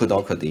local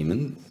Docker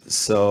daemon.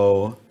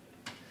 So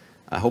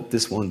I hope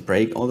this won't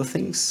break all the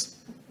things.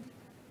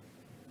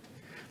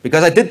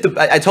 Because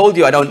I told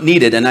you I don't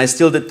need it, and I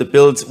still did the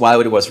build while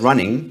it was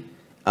running.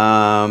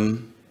 Well,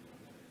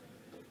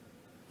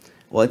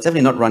 it's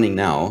definitely not running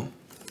now.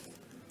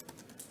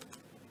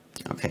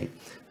 Okay,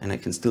 and I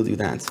can still do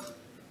that.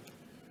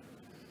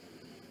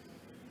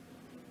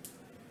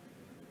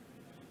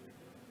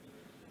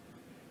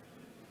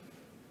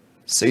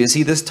 So you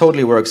see, this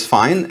totally works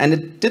fine, and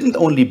it didn't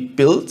only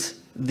build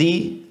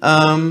the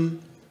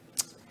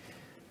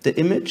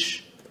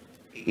image,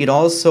 it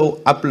also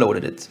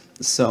uploaded it.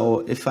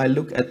 So if I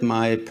look at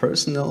my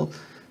personal,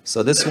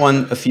 so this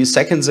one a few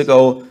seconds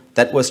ago,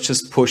 that was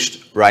just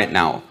pushed right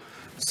now.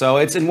 So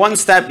it's in one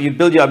step, you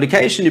build your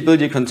application, you build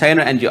your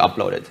container, and you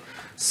upload it.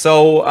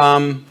 So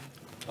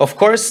of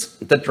course,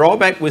 the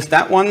drawback with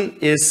that one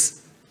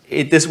is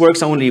this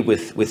works only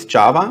with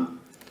Java.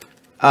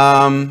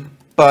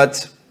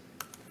 But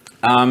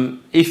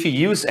if you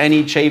use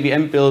any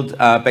JVM build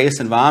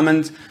based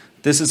environment,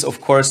 this is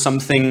of course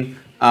something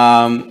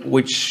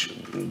which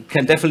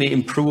can definitely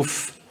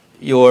improve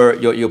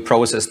your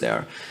process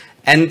there.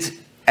 And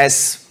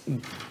as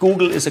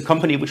Google is a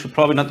company which is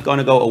probably not going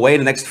to go away in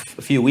the next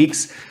few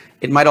weeks,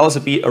 it might also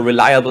be a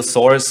reliable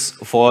source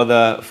for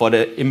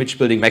the image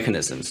building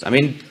mechanisms. I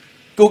mean,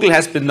 Google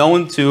has been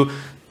known to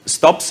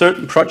stop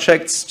certain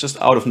projects just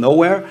out of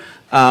nowhere,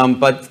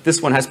 but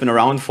this one has been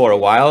around for a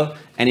while,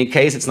 And in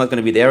case it's not going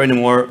to be there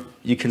anymore,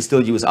 you can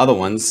still use other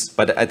ones.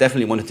 But I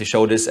definitely wanted to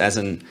show this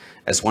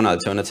as one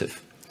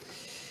alternative.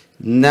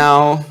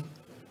 Now,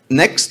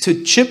 next to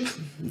JIB,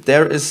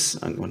 there is,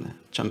 I'm going to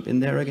jump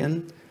in there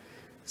again.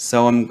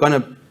 So I'm going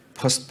to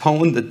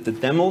postpone the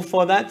demo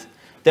for that.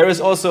 There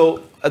is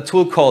also a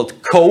tool called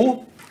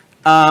Co,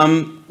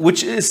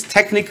 which is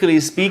technically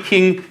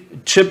speaking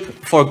JIB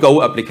for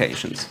Go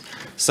applications.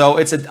 So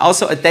it's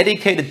also a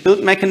dedicated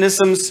build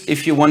mechanisms.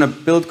 If you want to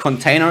build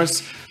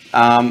containers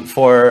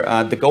for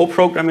the Go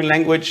programming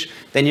language,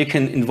 then you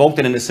can invoke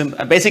it in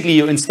a basically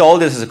you install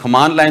this as a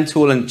command line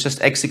tool and just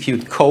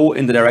execute Co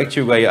in the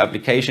directory where your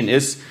application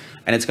is,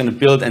 and it's going to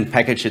build and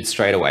package it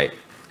straight away.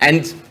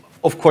 And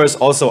of course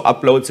also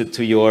uploads it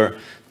to your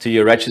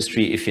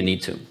registry if you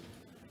need to.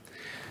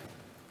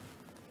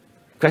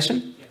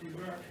 Question?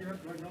 We're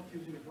not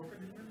using a Docker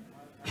daemon.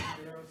 They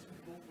are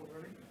suitable for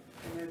running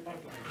in a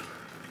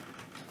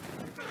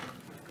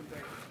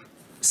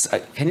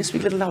pipeline. Can you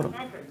speak a little louder? Okay,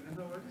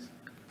 no worries.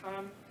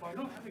 By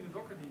not having a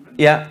Docker daemon,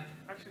 yeah.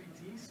 actually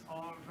these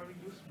are very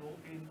useful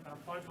in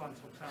pipelines,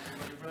 for example,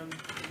 where you run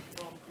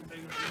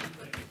containers.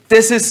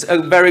 This is a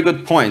very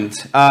good point.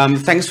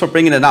 Thanks for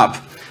bringing it up.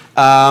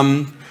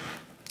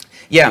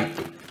 Yeah.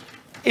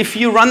 If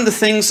you run the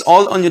things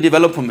all on your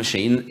developer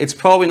machine, it's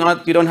probably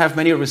not, you don't have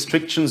many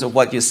restrictions of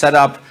what you set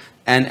up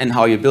and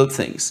how you build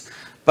things.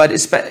 But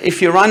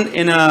if you run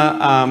in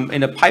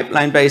a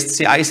pipeline-based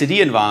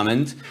CI/CD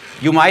environment,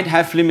 you might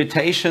have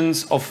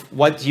limitations of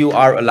what you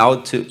are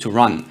allowed to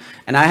run.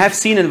 And I have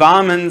seen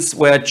environments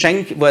where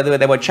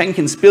there were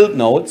Jenkins build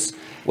nodes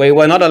where you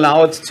were not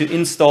allowed to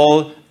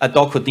install a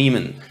Docker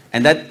daemon.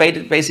 And that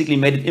basically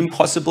made it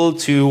impossible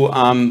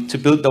to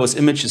build those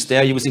images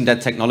there using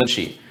that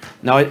technology.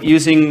 Now,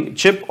 using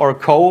JIB or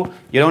Co,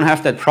 you don't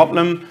have that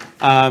problem.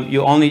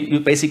 You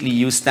basically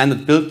use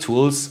standard build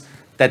tools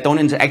that don't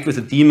interact with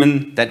a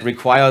daemon that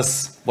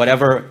requires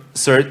whatever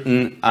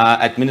certain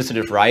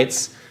administrative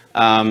rights.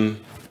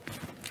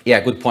 Yeah,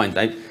 good point.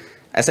 I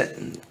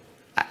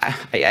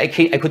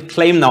could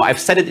claim now, I've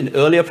said it in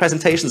earlier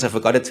presentations, I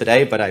forgot it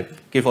today, but I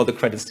give all the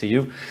credits to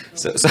you.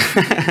 So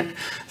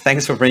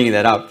thanks for bringing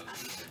that up.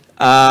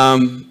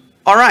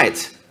 All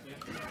right.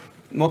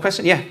 More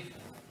questions? Yeah.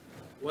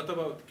 What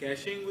about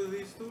caching with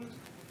these tools?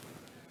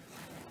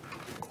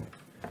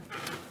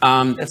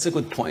 That's a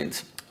good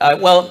point.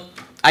 Well,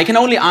 I can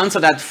only answer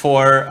that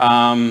for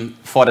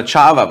the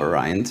Java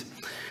variant.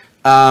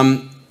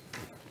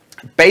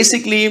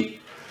 Basically,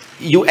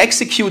 you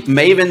execute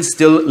Maven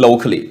still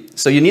locally.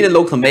 So you need a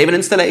local Maven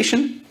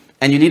installation,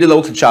 and you need a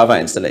local Java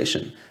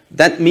installation.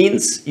 That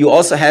means you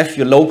also have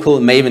your local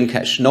Maven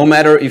cache, no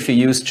matter if you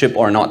use JIB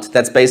or not.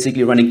 That's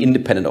basically running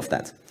independent of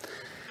that.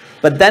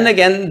 But then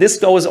again, this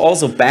goes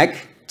also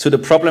back to the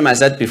problem I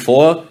said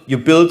before, you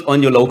build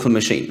on your local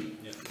machine.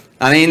 Yeah.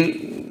 I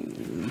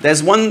mean,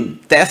 there's one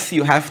death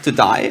you have to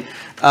die.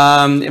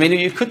 I mean,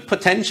 you could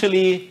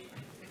potentially,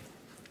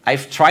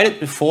 I've tried it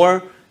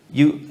before,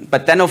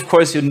 but then of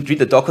course you read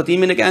the Docker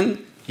daemon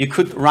again. You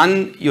could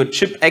run your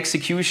JIB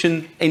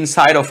execution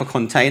inside of a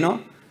container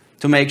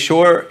to make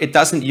sure it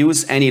doesn't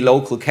use any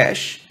local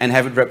cache and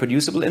have it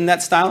reproducible in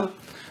that style.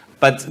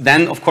 But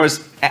then, of course,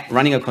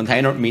 running a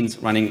container means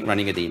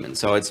running a daemon.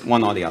 So it's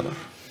one or the other.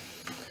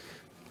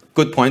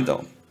 Good point,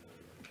 though.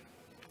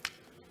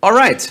 All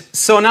right.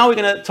 So now we're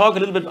going to talk a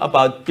little bit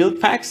about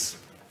Buildpacks.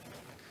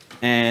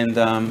 And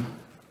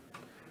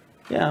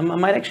yeah, I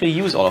might actually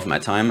use all of my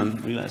time. I'm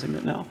realizing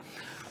that now.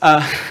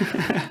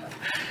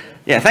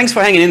 Yeah, thanks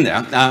for hanging in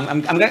there.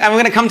 I'm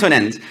going to come to an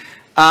end.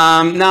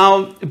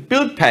 Now,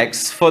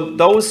 Buildpacks, for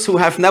those who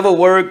have never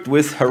worked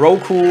with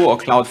Heroku or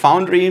Cloud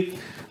Foundry,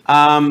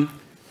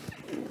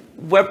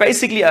 were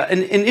basically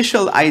an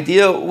initial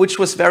idea which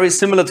was very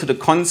similar to the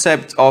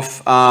concept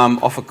of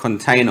a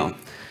container.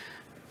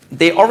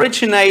 They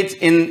originate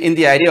in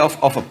the idea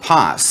of a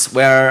pass,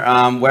 where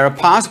a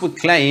pass would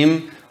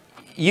claim,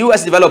 you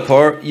as a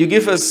developer, you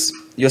give us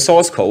your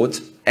source code,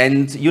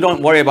 and you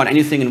don't worry about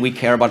anything, and we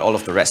care about all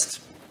of the rest.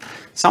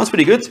 Sounds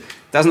pretty good.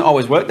 Doesn't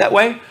always work that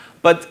way,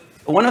 but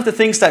one of the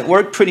things that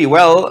worked pretty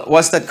well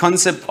was that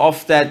concept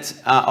of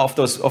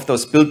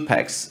those build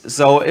packs.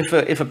 So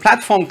if a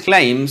platform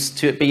claims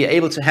to be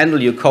able to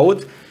handle your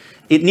code,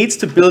 it needs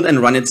to build and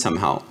run it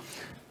somehow.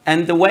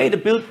 And the way the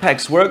build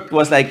packs worked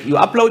was like you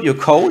upload your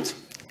code,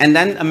 and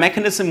then a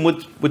mechanism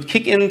would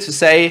kick in to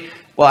say,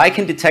 well, I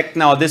can detect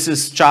now this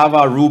is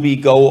Java, Ruby,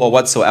 Go, or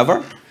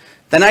whatsoever.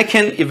 Then I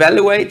can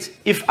evaluate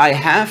if I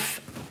have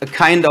a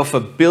kind of a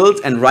build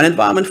and run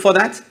environment for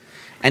that.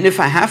 And if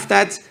I have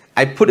that,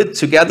 I put it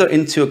together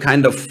into a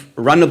kind of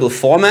runnable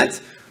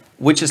format,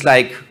 which is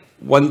like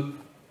one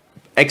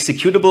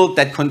executable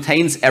that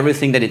contains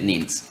everything that it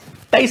needs.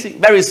 Basically,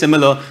 very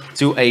similar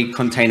to a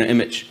container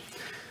image.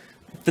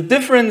 The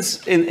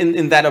difference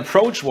in that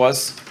approach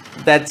was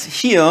that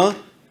here,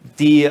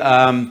 the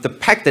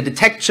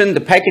detection,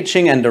 the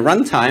packaging, and the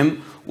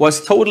runtime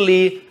was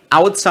totally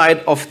outside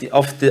of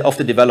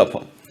the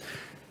developer.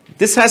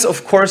 This has,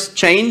 of course,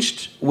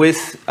 changed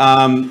with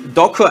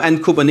Docker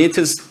and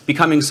Kubernetes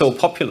becoming so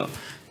popular.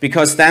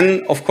 because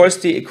then, of course,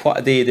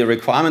 the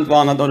requirement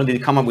will not only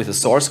come up with a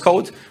source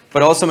code,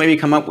 but also maybe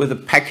come up with a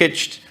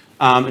packaged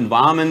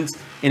environment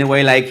in a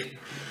way like,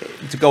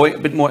 to go a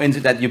bit more into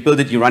that, you build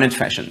it, you run it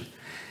fashion.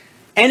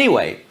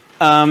 Anyway,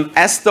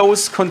 as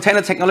those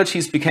container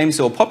technologies became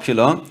so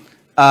popular,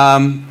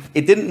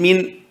 it didn't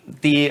mean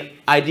the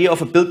idea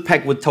of a build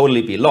pack would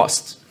totally be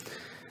lost.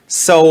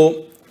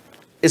 So,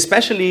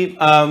 especially,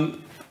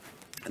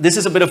 this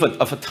is a bit of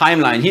a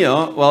timeline here.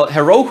 Well,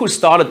 Heroku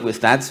started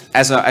with that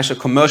as a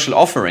commercial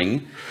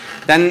offering.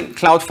 Then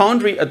Cloud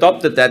Foundry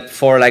adopted that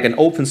for like an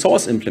open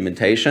source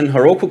implementation.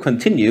 Heroku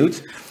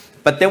continued,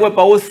 but they were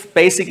both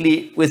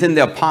basically within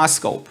their PaaS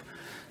scope.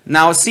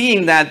 Now,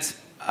 seeing that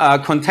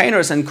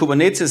containers and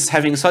Kubernetes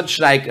having such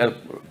like a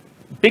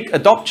big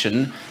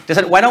adoption, they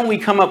said, why don't we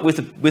come up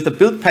with a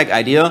build pack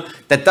idea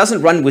that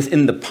doesn't run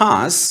within the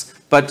PaaS,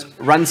 but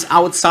runs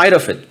outside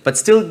of it, but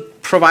still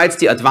provides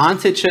the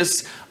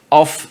advantages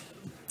of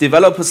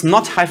developers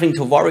not having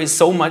to worry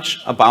so much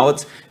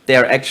about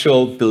their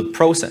actual build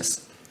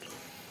process.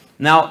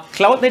 Now,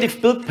 Cloud-Native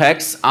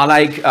Buildpacks are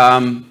like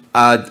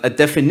a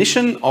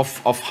definition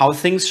of how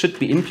things should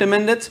be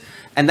implemented,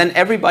 and then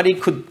everybody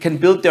can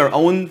build their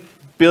own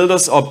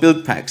builders or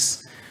build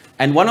packs.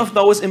 And one of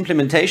those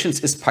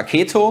implementations is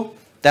Paketo,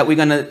 that we're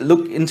going to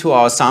look into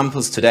our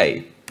samples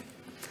today.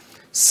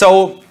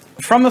 So,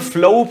 from a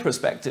flow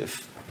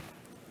perspective,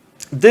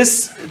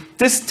 this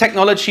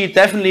technology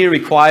definitely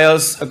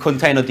requires a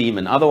container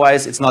daemon.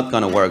 Otherwise, it's not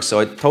going to work. So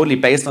it's totally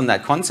based on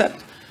that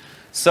concept.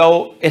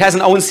 So it has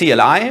an own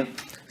CLI.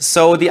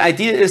 So the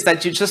idea is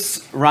that you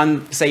just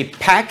run, say,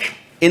 pack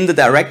in the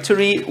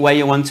directory where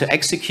you want to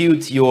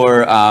execute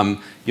your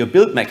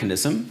build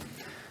mechanism.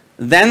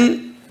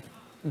 Then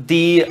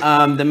the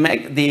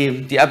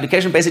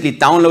application basically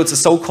downloads a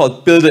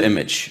so-called builder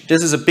image.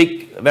 This is a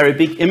very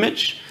big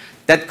image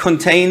that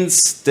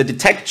contains the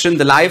detection,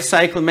 the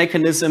lifecycle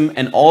mechanism,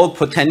 and all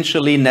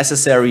potentially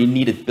necessary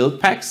needed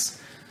build packs.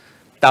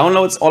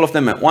 Downloads all of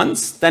them at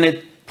once. Then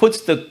it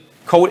puts the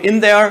code in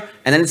there,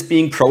 and then it's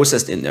being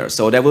processed in there.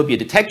 So there will be a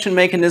detection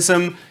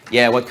mechanism.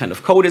 Yeah, what kind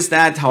of code is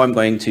that? How I'm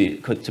going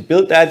to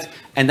build that?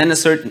 And then a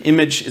certain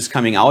image is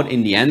coming out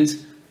in the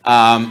end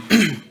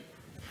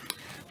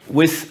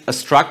with a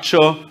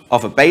structure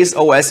of a base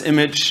OS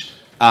image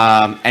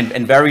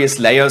and various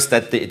layers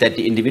that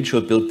the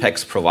individual build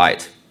packs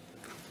provide.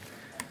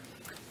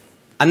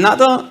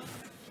 Another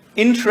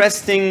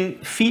interesting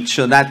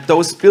feature that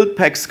those build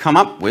packs come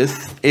up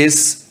with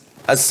is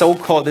the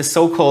so-called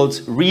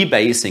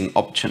rebasing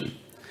option.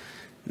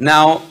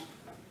 Now,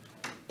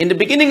 in the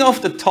beginning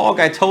of the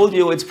talk, I told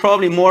you it's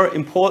probably more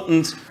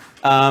important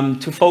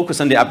to focus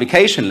on the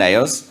application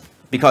layers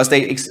because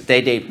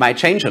they might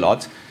change a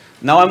lot.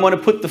 Now I want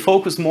to put the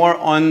focus more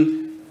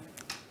on,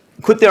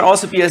 could there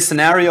also be a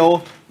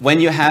scenario when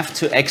you have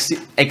to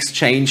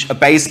exchange a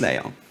base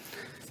layer?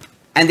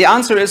 And the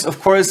answer is, of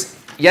course,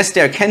 yes,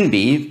 there can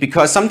be,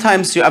 because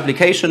sometimes your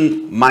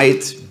application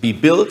might be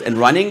built and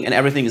running and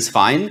everything is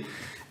fine.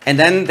 And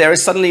then there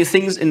is suddenly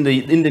things in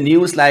the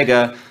news like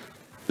a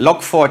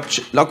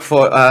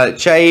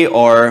log4j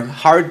or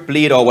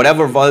Heartbleed or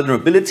whatever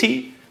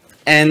vulnerability.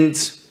 And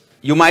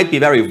you might be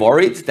very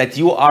worried that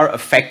you are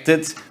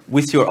affected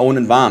with your own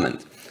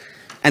environment.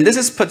 And this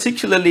is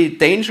particularly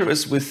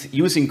dangerous with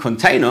using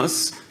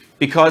containers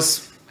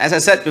because, as I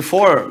said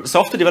before,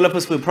 software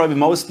developers will probably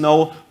most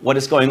know what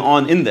is going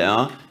on in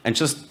there and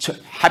just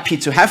happy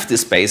to have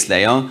this base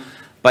layer.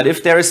 But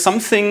if there is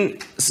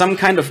some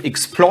kind of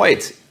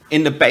exploit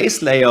in the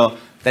base layer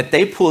that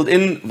they pulled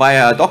in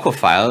via a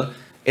Dockerfile,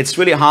 it's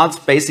really hard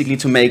basically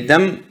to make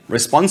them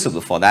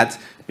responsible for that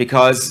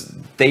because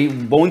they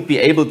won't be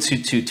able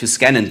to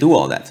scan and do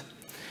all that.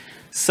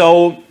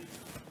 So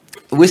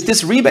with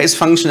this rebase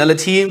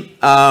functionality,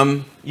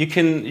 you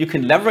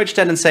can leverage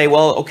that and say,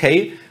 well,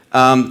 okay,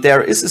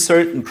 there is a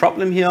certain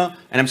problem here,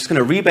 and I'm just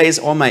going to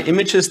rebase all my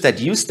images that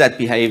use that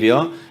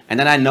behavior, and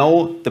then I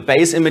know the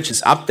base image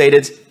is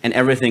updated and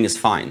everything is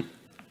fine.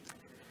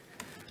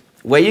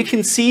 Where you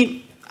can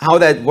see how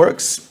that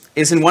works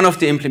is in one of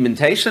the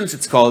implementations.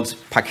 It's called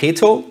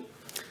Paketo,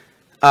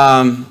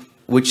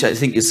 which I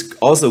think is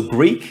also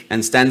Greek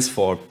and stands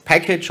for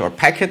package or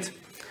packet.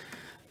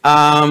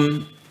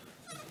 Now,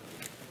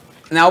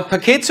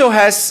 Paketo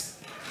has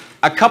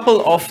a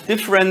couple of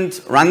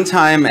different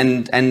runtime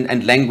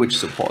and language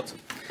support.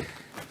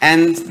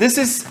 And this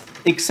is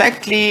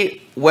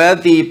exactly where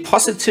the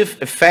positive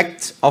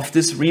effect of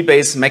this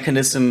rebase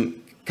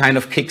mechanism kind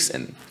of kicks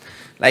in.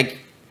 Like,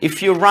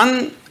 if you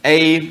run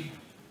a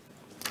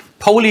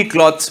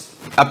polyglot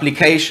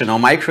application or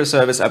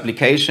microservice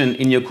application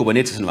in your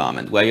Kubernetes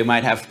environment, where you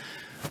might have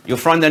your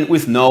front end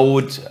with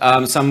Node,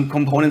 some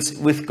components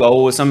with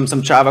Go,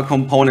 some Java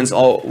components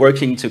all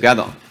working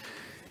together.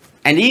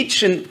 And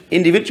each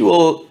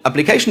individual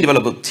application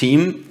developer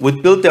team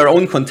would build their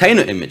own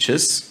container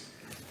images,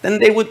 then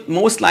they would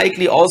most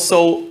likely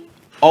also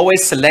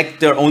always select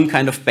their own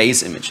kind of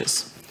base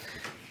images.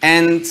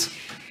 And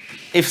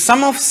if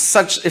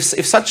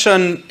such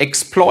an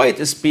exploit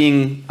is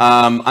being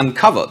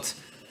uncovered,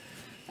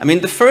 I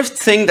mean, the first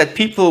thing that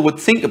people would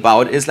think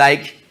about is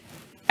like,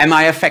 am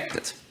I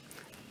affected?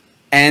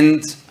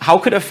 And how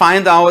could I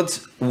find out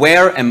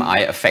where am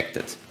I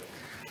affected?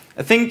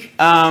 I think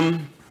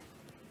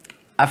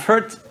I've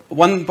heard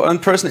one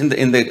person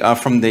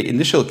from the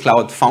initial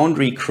Cloud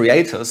Foundry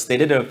creators. They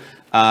did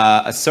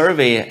a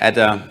survey at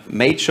a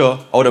major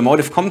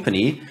automotive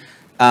company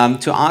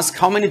to ask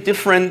how many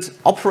different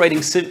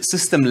operating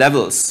system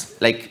levels,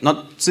 like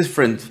not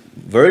different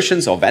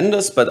versions or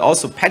vendors, but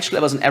also patch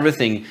levels and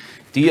everything,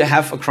 do you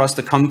have across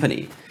the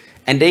company?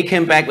 And they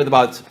came back with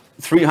about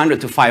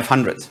 300 to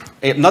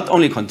 500. Not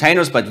only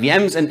containers, but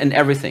VMs and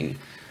everything.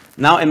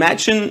 Now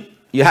imagine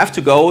you have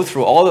to go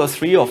through all the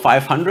 300 or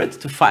 500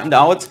 to find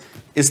out,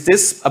 is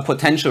this a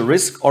potential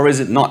risk or is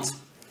it not?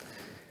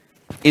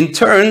 In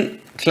turn,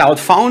 Cloud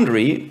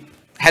Foundry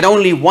had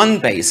only one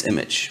base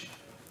image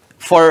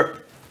for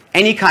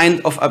any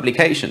kind of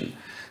application.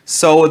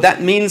 So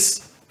that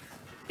means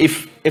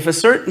if a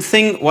certain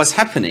thing was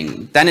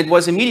happening, then it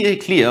was immediately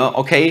clear,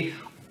 okay,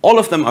 all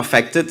of them are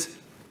affected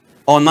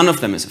or none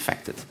of them is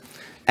affected.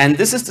 And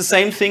this is the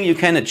same thing you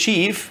can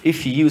achieve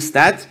if you use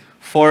that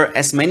for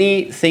as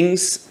many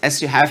things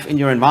as you have in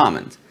your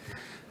environment.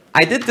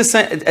 I did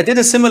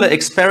a similar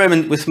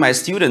experiment with my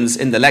students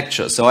in the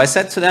lecture. So I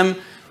said to them,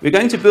 we're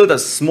going to build a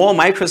small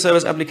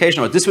microservice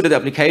application or distributed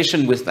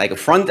application with like a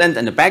front end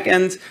and a back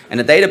end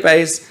and a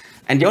database.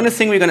 And the only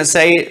thing we're going to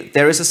say,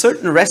 there is a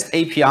certain REST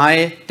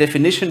API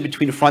definition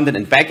between front end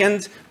and back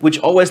end, which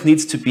always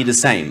needs to be the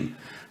same.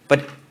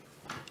 But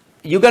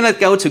you're going to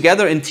go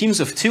together in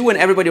teams of 2 and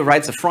everybody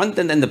writes a front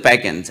end and the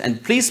back end.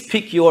 And please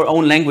pick your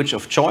own language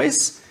of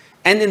choice.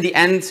 And in the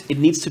end, it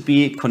needs to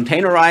be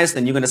containerized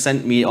and you're going to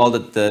send me all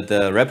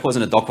the repos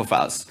and the Docker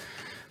files.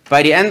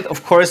 By the end,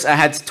 of course, I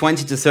had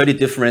 20 to 30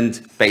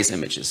 different base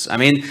images. I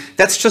mean,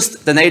 that's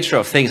just the nature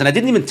of things. And I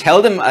didn't even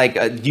tell them,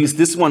 like, use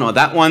this one or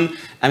that one.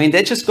 I mean,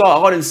 they just go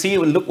out and see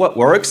and look what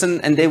works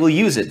and they will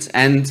use it.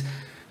 And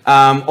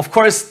of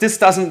course, this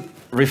doesn't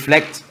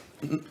reflect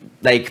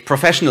like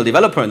professional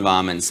developer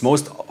environments.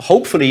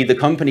 Hopefully, the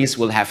companies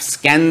will have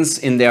scans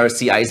in their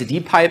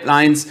CI/CD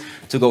pipelines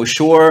to go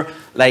sure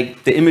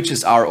like the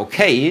images are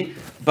okay.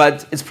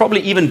 But it's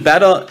probably even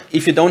better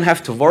if you don't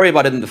have to worry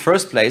about it in the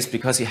first place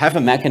because you have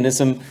a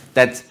mechanism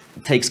that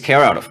takes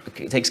care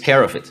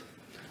of it.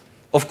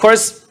 Of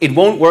course, it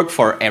won't work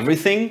for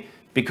everything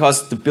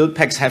because the build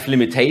packs have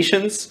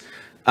limitations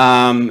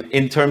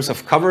in terms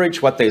of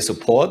coverage, what they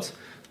support.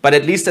 But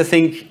at least I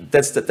think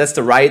that's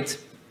the right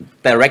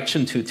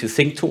direction to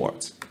think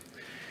towards.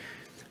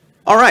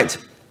 All right.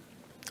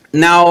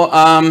 Now,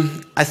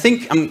 I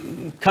think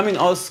I'm coming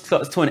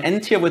close to an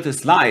end here with the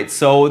slide.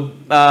 So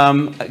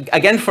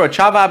again, for a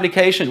Java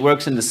application, it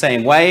works in the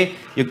same way.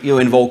 You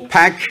invoke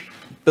pack,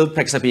 build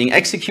packs are being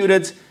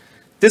executed.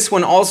 This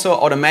one also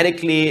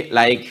automatically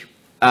like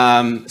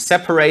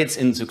separates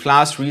into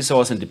class,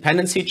 resource, and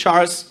dependency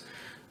jars.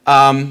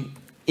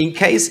 In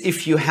case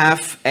if you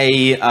have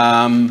a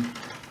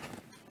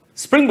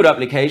Spring Boot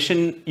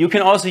application, you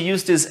can also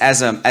use this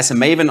as a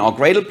Maven or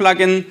Gradle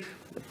plugin.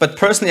 But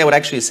personally, I would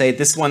actually say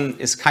this one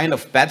is kind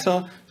of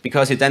better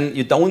because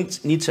you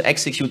don't need to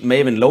execute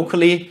Maven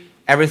locally.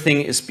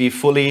 Everything is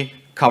fully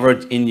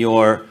covered in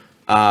your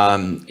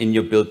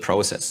build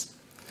process.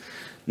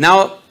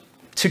 Now,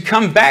 to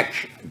come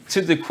back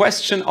to the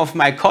question of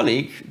my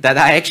colleague that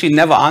I actually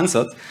never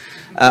answered,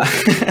 I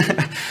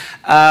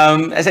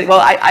said,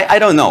 well, I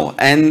don't know.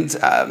 And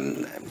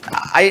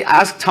I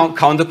asked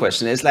counter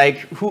question. It's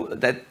like,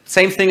 that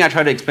same thing I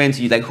try to explain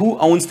to you, like who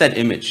owns that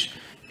image?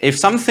 If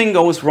something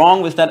goes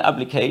wrong with that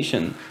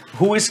application,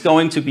 who is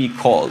going to be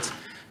called?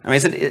 I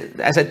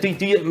said, do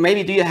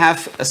you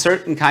have a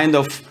certain kind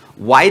of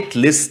white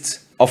list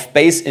of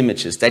base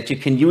images that you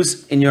can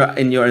use in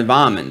your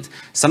environment,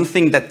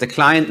 something that the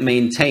client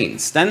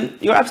maintains? Then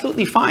you're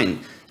absolutely fine.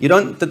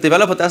 The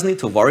developer doesn't need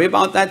to worry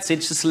about that. They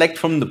just select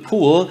from the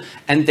pool,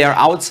 and they're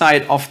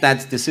outside of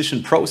that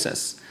decision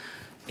process.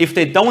 If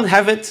they don't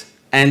have it,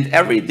 and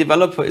every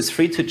developer is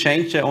free to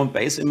change their own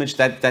base image,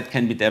 that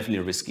can be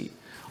definitely risky.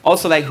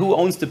 Also, like who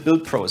owns the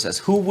build process?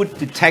 Who would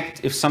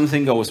detect if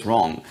something goes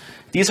wrong?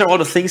 These are all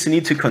the things you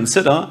need to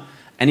consider.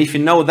 And if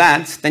you know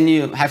that, then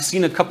you have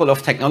seen a couple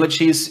of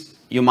technologies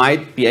you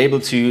might be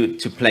able to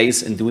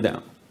place and do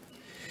that.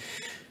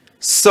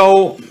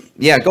 So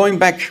yeah, going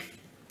back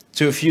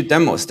to a few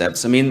demo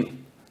steps. I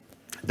mean,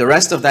 the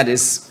rest of that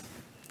is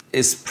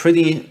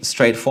pretty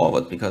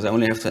straightforward because I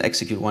only have to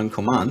execute one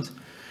command.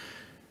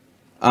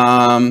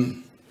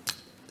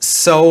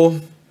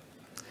 So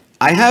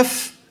I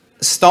have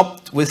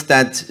stopped with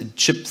that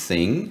JIB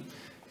thing.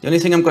 The only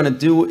thing I'm going to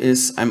do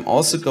is I'm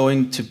also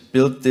going to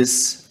build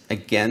this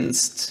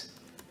against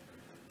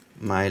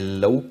my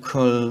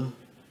local.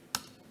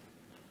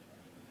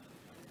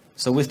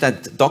 So with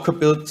that Docker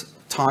build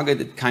target,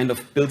 it kind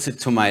of builds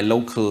it to my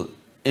local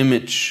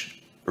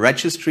image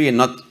registry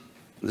and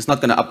it's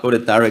not going to upload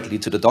it directly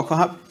to the Docker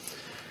Hub.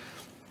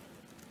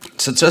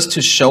 So just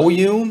to show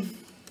you,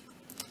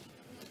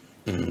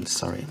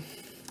 sorry.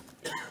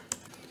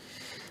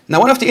 Now,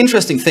 one of the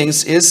interesting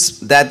things is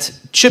that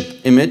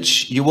JIB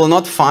image you will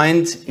not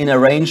find in a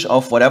range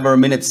of whatever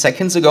minutes,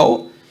 seconds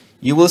ago.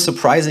 You will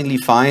surprisingly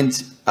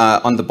find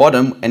on the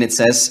bottom, and it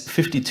says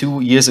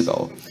 52 years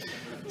ago.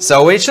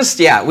 So we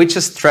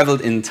just traveled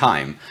in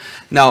time.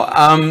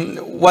 Now,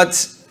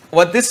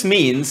 what this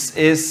means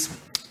is,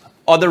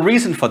 or the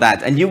reason for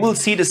that, and you will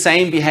see the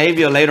same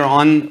behavior later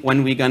on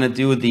when we're going to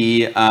do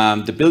the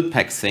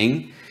Buildpacks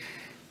thing,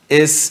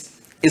 is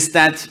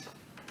that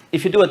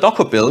if you do a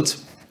Docker build,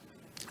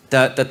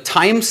 the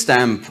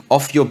timestamp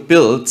of your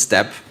build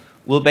step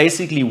will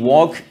basically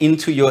walk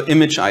into your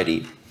image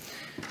ID.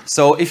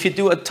 So if you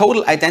do a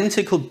total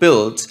identical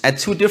build at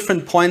two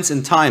different points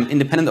in time,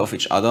 independent of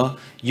each other,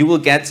 you will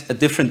get a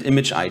different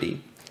image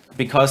ID,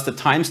 because the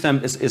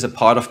timestamp is a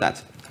part of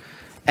that.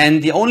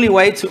 And the only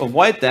way to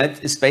avoid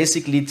that is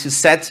basically to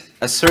set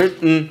a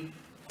certain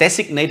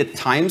designated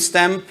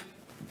timestamp,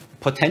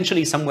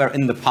 potentially somewhere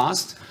in the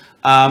past,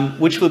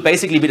 which will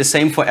basically be the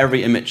same for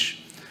every image.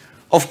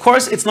 Of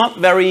course, it's not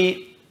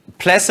very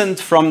pleasant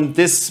from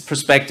this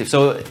perspective.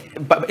 So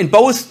in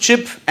both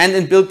JIB and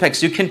in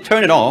Buildpacks, you can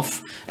turn it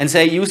off and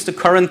say, use the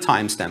current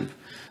timestamp.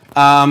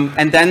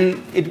 And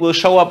then it will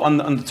show up on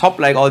the top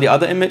like all the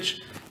other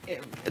image.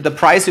 The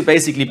price you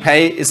basically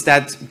pay is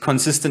that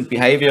consistent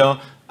behavior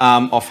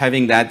of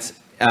having that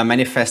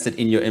manifested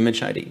in your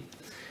image ID.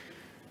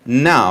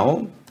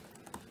 Now,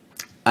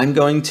 I'm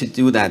going to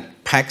do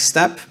that pack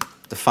step,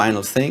 the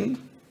final thing.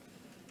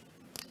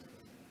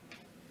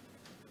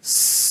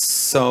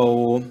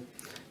 So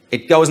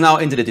it goes now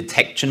into the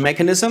detection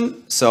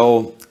mechanism.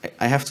 So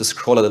I have to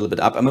scroll a little bit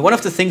up. I mean, one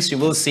of the things you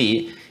will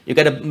see, you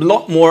get a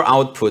lot more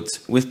output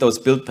with those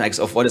build packs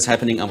of what is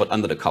happening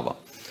under the cover.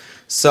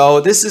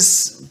 So this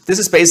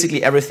is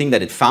basically everything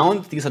that it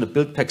found. These are the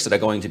build packs that are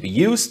going to be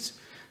used.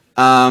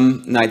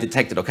 Now I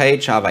detected, okay,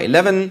 Java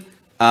 11.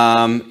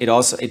 It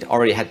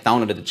already had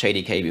downloaded the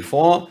JDK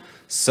before.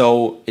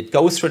 So it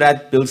goes through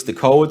that, builds the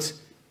code,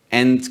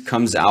 and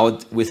comes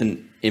out with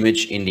an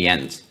image in the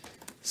end.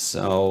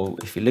 So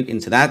if you look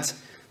into that,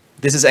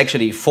 this is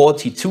actually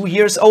 42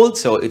 years old,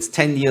 so it's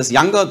 10 years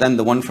younger than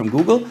the one from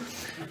Google.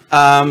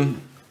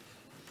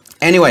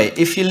 Anyway,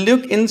 if you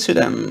look into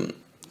them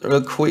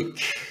real quick,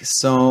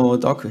 so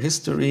Docker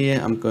history,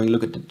 I'm going to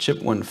look at the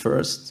JIB one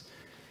first.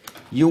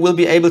 You will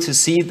be able to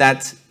see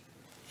that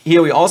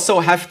here we also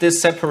have this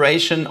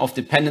separation of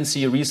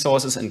dependency,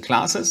 resources, and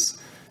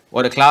classes,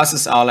 where the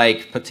classes are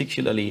like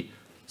particularly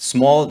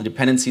small. The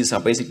dependencies are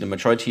basically the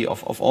majority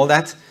of all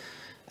that.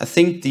 I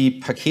think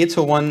the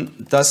Paketo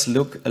one does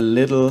look a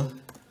little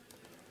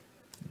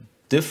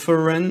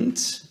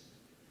different.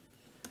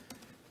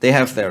 They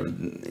have their,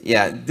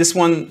 this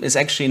one is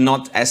actually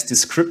not as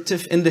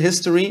descriptive in the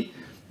history,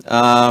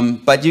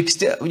 but you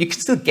can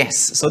still guess.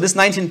 So this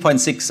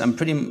 19.6, I'm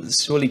pretty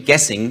surely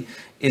guessing,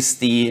 is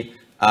the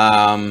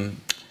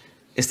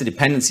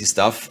dependency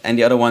stuff, and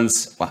the other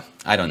ones, well,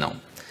 I don't know,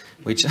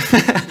 which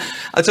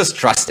I'll just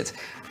trust it.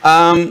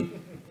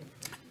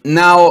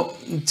 Now,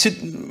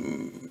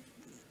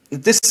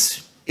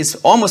 this is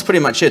almost pretty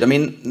much it. I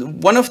mean,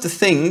 one of the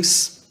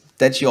things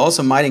that you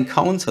also might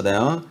encounter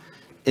there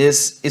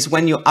is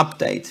when you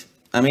update.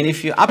 I mean,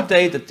 if you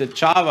update the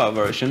Java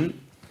version,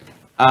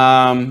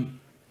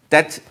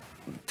 that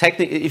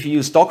technically, if you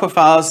use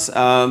Dockerfiles,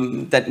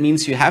 that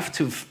means you have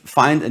to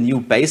find a new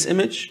base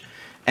image.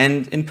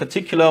 And in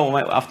particular,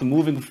 after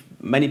moving,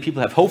 many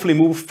people have hopefully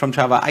moved from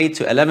Java 8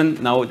 to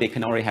 11. Now they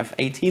can already have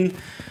 18.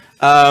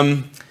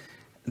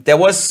 There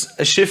was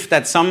a shift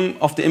that some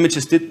of the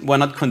images were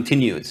not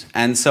continued.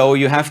 And so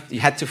you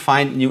had to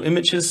find new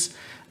images.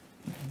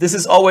 This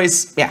is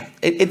always,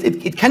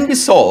 it can be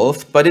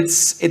solved, but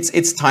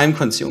it's time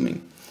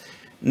consuming.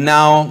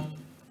 Now,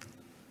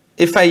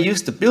 if I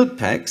use the build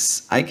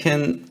packs, I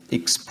can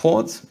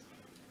export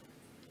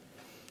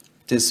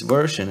this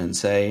version and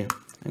say,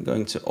 I'm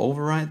going to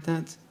override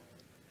that.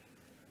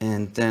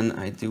 And then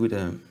I do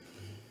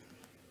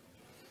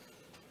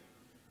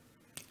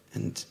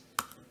and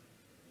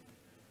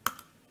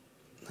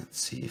let's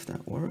see if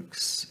that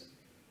works.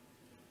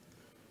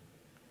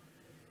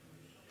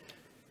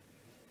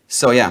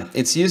 So yeah,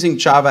 it's using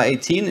Java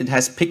 18. It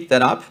has picked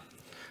that up.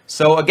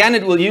 So again,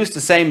 it will use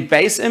the same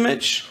base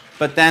image,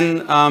 but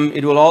then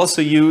it will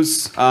also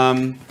use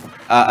a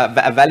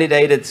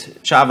validated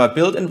Java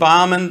build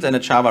environment and a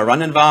Java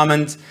run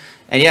environment.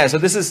 And yeah, so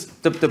this is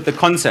the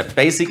concept,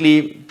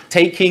 basically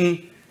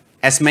taking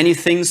as many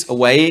things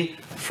away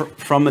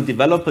from a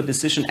developer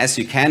decision as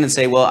you can and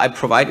say, well, I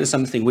provide you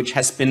something which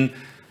has been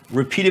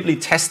repeatedly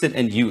tested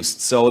and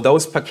used. So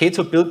those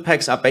Paketo build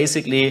packs are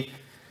basically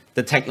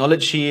the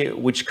technology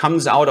which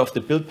comes out of the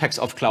build packs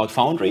of Cloud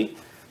Foundry.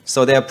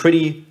 So they're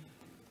pretty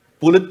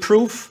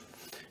bulletproof.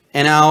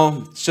 And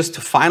now, just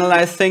to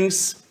finalize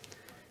things,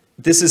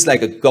 this is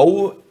like a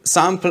Go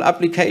sample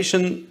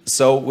application.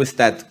 So with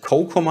that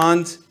co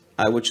command,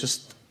 I would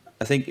just,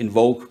 I think,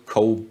 invoke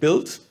co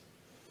build.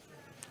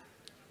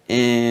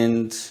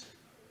 And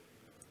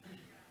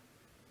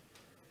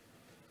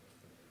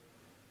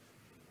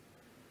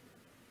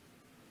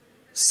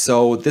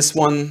So this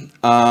one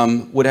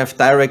would have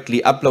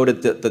directly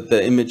uploaded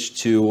the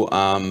image to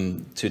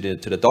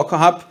the Docker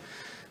Hub.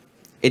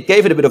 It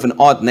gave it a bit of an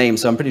odd name,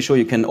 so I'm pretty sure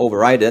you can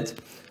override it.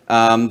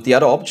 The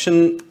other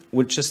option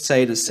would just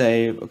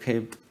say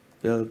okay,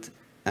 build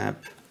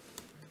app.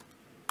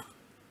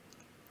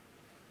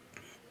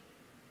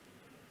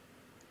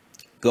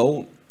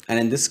 Go, and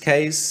in this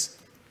case,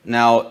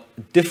 now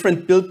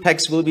different build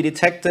packs will be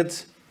detected.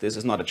 This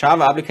is not a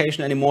Java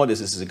application anymore, this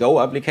is a Go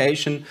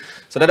application.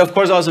 So that of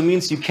course also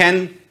means you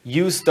can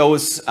use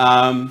those,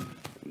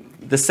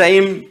 the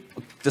same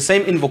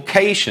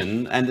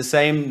invocation and the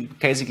same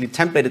basically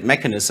templated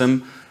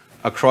mechanism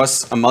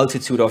across a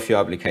multitude of your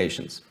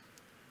applications.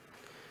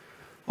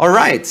 All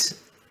right,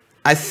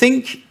 I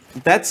think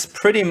that's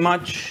pretty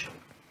much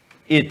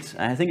it.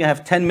 I think I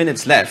have 10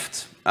 minutes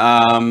left.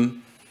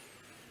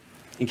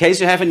 In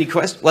case you have any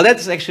questions, well,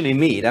 that's actually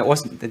me. That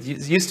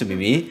used to be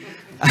me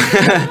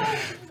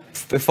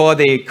before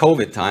the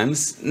COVID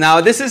times. Now,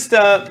 this is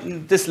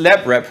this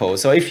lab repo.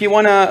 So if you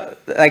want to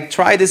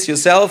try this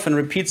yourself and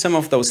repeat some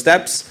of those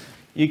steps,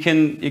 you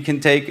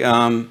can take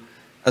a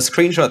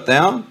screenshot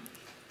there.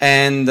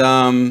 And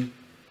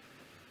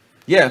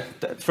yeah,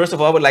 first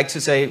of all, I would like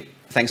to say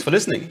thanks for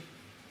listening.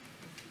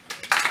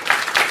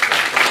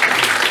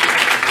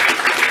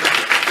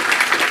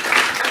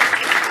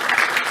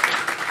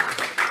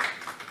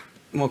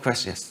 More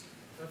questions?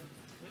 With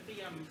the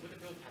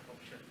build pack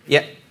option,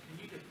 yeah. Can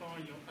you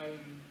define your own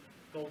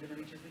golden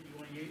images that you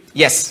want to use?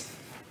 Yes.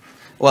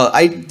 Well,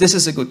 this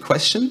is a good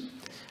question.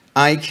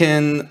 I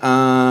can,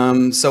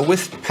 so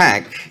with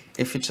pack,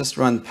 if you just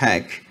run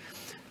pack,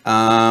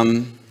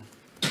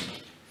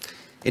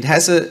 it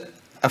has a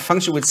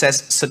function which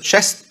says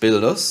suggest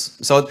builders.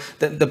 So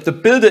the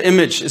builder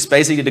image is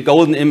basically the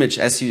golden image,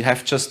 as you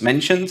have just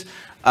mentioned.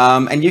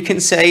 And you can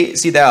say,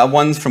 see, there are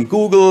ones from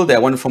Google, there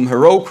are one from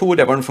Heroku,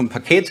 there are one from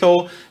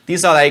Paketo.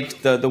 These are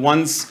like the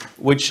ones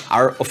which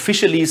are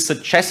officially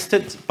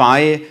suggested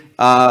by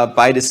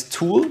this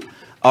tool,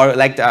 or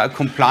like they are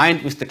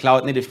compliant with the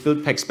Cloud-Native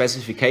Buildpack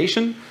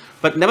specification.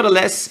 But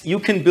nevertheless, you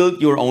can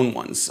build your own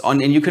ones.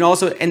 And you can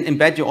also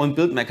embed your own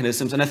build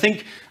mechanisms. And I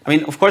think, I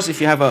mean, of course, if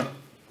you have a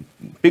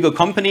bigger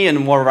company and a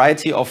more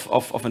variety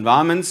of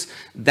environments,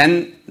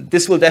 then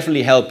this will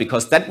definitely help,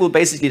 because that will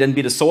basically then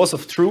be the source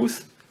of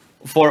truth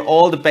for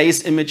all the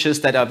base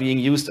images that are being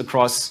used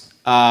across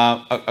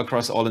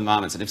all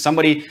environments. And if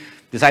somebody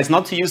decides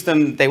not to use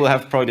them, they will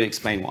have probably to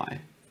explain why.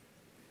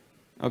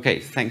 Okay,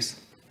 thanks.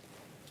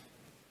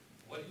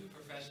 What do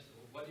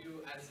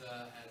you as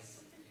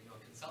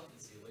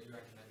consultancy, what do you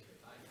recommend to your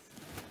clients?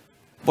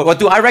 What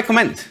do I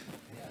recommend?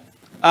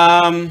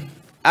 Yeah.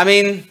 I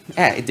mean,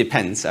 yeah, it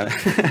depends.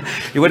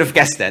 You would have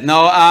guessed that.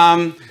 No,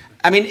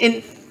 I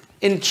mean,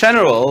 in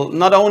general,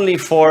 not only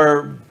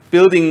for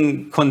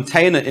building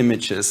container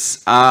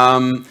images,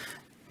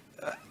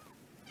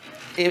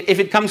 if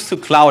it comes to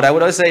cloud, I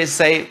would also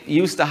say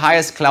use the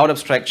highest cloud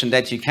abstraction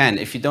that you can.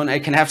 If you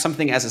can have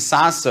something as a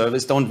SaaS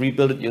service, don't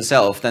rebuild it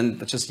yourself. Then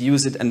just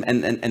use it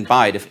and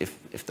buy it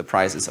if the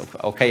price is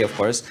okay, of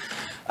course.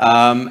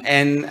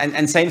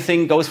 And same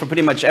thing goes for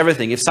pretty much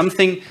everything. If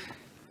something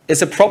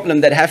is a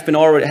problem that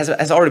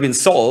has already been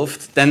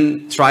solved,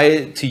 then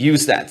try to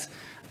use that.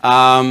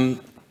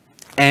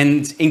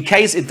 And in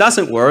case it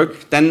doesn't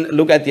work, then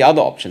look at the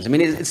other options. I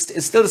mean,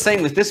 it's still the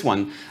same with this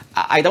one.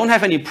 I don't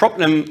have any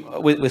problem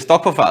with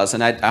Dockerfiles,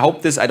 and I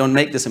hope I don't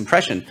make this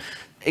impression.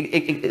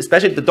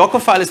 Especially the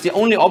Dockerfile is the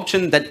only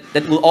option that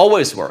will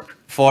always work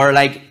for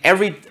like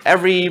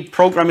every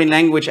programming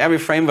language, every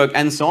framework,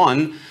 and so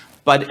on.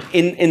 But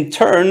in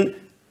turn,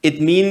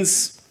 it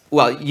means,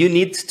 well, you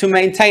need to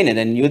maintain it,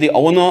 and you're the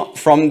owner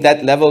from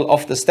that level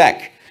of the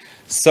stack.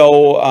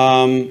 So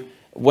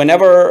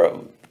whenever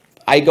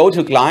I go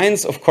to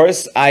clients, of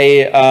course,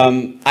 I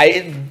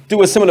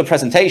do a similar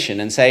presentation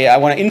and say, I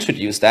want to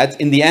introduce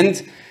that. In the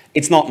end,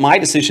 it's not my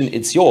decision,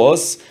 it's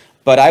yours.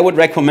 But I would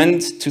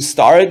recommend to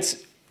start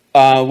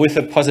with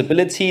a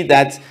possibility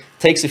that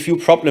takes a few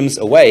problems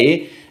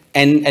away.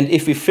 And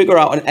if we figure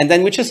out, and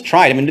then we just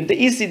try it. I mean, the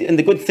easy and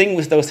the good thing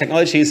with those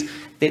technologies,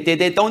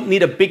 they don't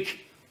need a big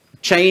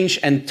change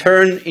and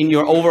turn in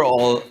your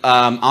overall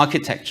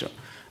architecture.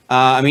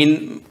 I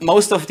mean,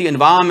 most of the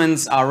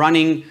environments are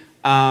running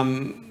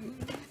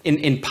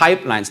in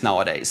pipelines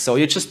nowadays. So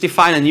you just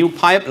define a new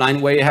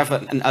pipeline where you have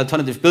an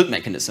alternative build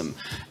mechanism.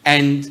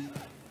 And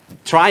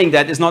trying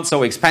that is not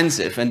so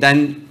expensive. And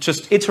then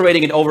just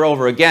iterating it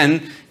over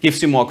again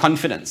gives you more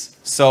confidence.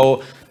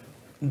 So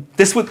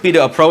this would be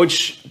the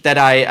approach that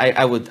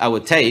I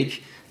would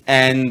take.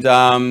 And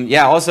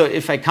yeah, also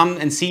if I come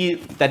and see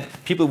that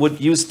people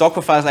would use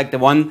Dockerfiles like the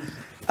one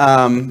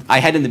I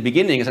had in the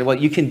beginning, I said, well,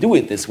 you can do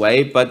it this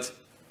way, but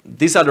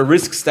these are the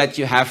risks that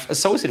you have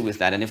associated with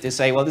that. And if they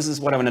say, well, this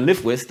is what I want to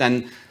live with,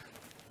 then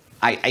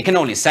I can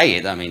only say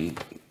it. I mean,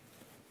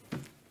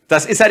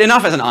 is that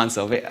enough as an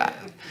answer?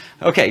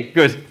 Okay,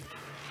 good.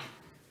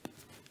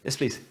 Yes,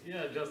 please.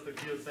 Yeah, just a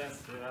few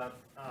cents to that.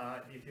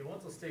 If you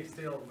want to stay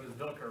still with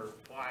Docker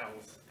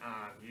files,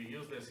 you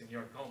use this in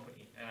your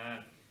company.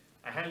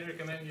 I highly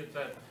recommend you to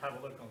have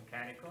a look on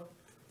Canico.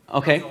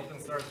 Okay. It's open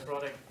source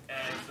product,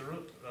 and it's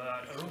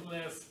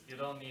rootless. You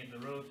don't need the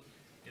root.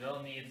 You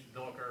don't need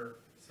Docker.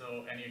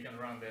 So, and you can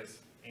run this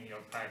in your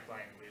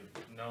pipeline with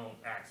no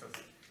access.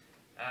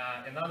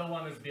 Another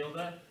one is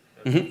Builder.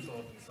 That's also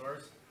open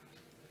source.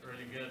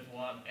 Really good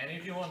one. And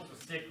if you want to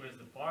stick with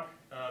the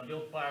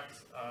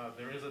Buildpacks,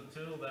 there is a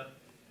tool that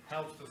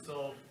helps to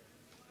solve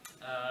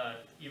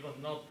even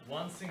not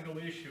one single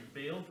issue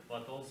build,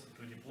 but also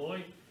to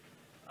deploy.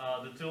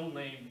 The tool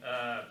named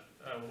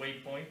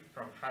Waypoint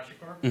from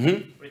HashiCorp,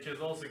 which is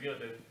also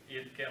good.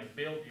 It can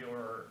build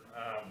your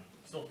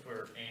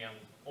software and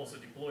also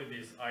deploy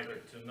this either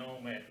to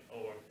Nomad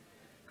or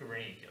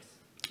Kubernetes.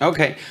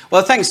 Okay.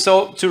 Well, thanks.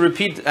 So to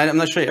repeat, I'm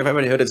not sure if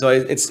everybody heard it. So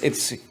it's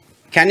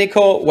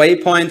Canico,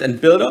 Waypoint, and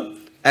Builder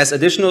as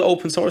additional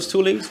open source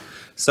toolings.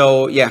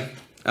 So yeah,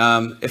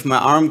 if my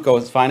arm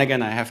goes fine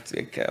again, I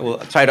will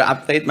try to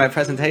update my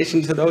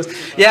presentation to those.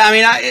 Yeah, I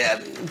mean,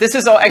 this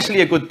is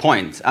actually a good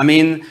point. I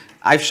mean,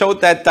 I've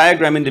showed that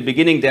diagram in the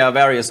beginning. There are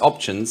various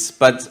options,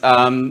 but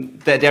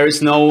there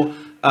is no.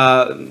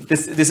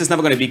 This is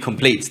never going to be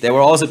complete. There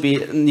will also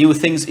be new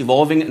things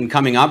evolving and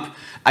coming up.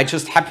 I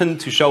just happen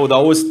to show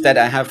those that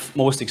I have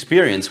most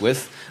experience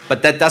with,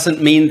 but that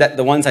doesn't mean that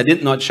the ones I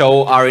did not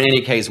show are in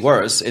any case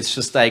worse. It's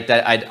just like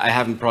that I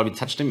haven't probably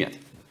touched them yet.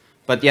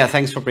 But yeah,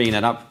 thanks for bringing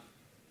that up.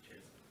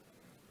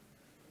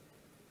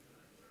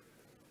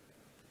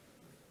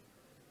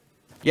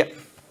 Yeah.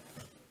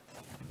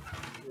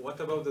 What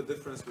about the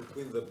difference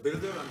between the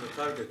builder and the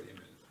target image?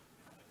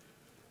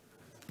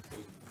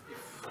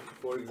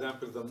 For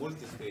example, the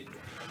multi-stage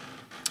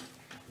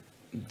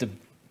one.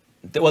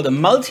 Well, the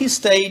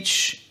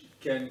multi-stage...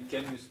 Can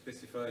you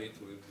specify it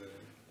with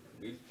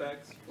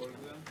Buildpacks, for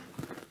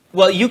example?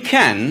 Well, you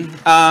can,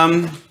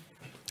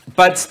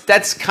 but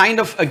that's kind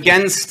of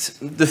against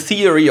the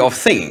theory of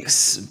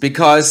things,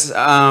 because,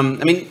 I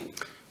mean,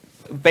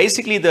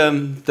 basically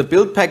the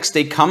Buildpacks,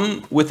 they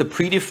come with a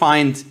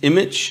predefined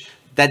image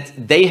that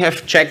they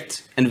have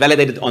checked and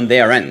validated on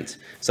their end.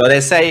 So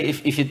they say,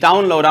 if you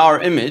download our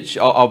image,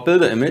 or our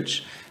builder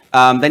image,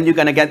 then you're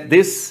going to get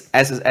this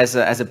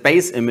as a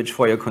base image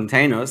for your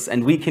containers,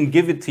 and we can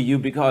give it to you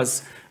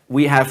because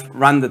we have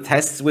run the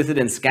tests with it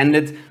and scanned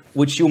it,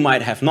 which you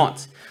might have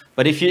not.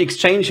 But if you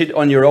exchange it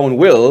on your own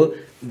will,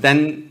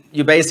 then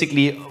you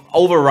basically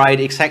override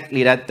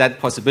exactly that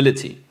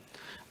possibility.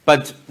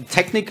 But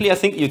technically, I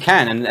think you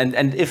can,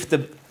 and if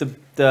the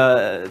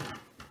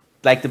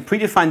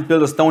predefined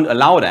builders don't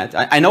allow that.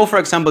 I know, for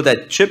example,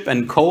 that JIB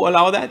and Co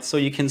allow that, so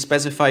you can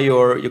specify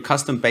your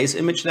custom base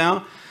image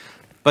there.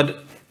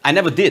 But I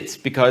never did,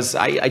 because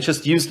I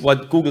just used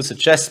what Google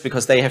suggests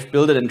because they have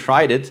built it and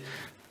tried it.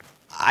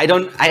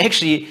 I'm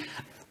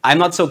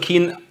not so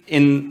keen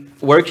in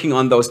working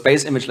on those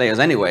base image layers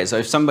anyway. So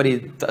if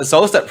somebody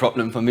solves that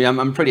problem for me,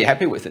 I'm pretty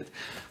happy with it.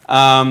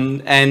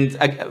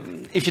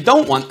 If you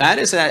don't want that,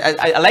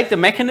 I like the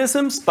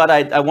mechanisms, but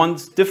I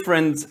want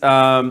different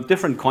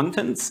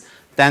contents.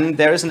 Then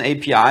there is an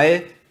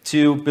API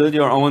to build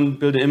your own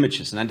builder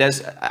images, and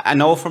I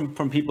know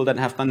from people that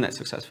have done that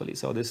successfully.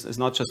 So this is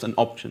not just an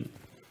option.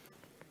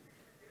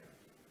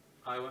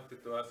 I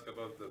wanted to ask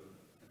about the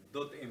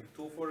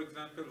 .m2, for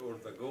example, or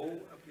the Go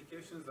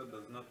applications that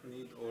does not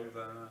need all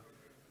the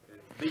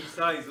big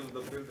size of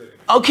the builder image.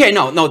 Okay,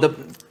 no,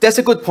 that's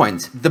a good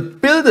point. The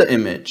builder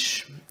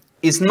image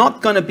is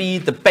not going to be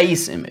the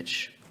base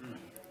image.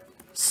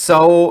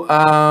 So,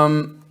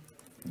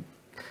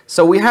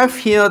 so we have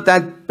here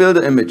that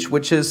builder image,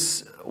 which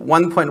is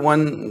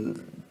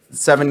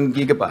 1.17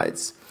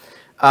 gigabytes.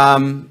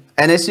 And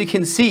as you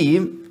can see,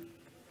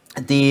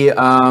 the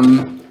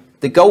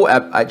Go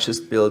app I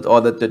just built,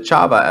 or the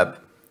Java app,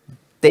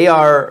 they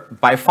are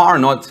by far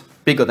not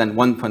bigger than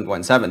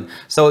 1.17.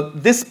 So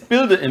this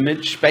builder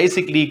image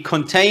basically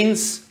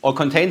contains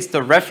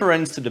the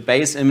reference to the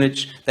base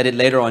image that it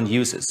later on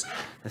uses.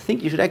 I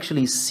think you should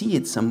actually see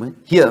it somewhere.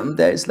 Here,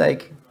 there's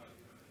like,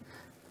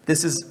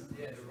 this is,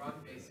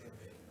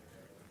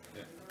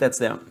 that's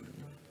there.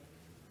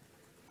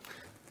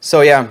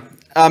 So yeah,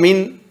 I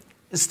mean,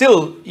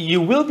 still,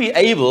 you will be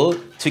able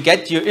to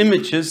get your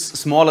images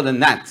smaller than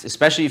that,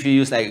 especially if you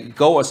use like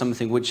Go or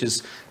something, which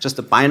is just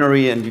a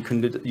binary and you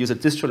can use a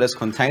distroless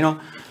container.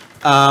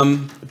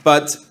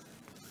 But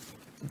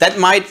that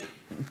might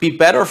be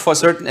better for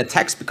certain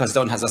attacks because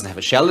it doesn't have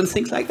a shell and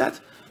things like that.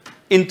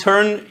 In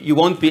turn, you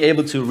won't be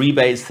able to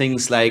rebase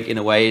things like in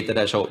a way that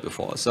I showed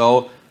before.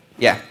 So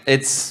yeah,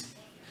 it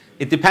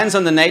depends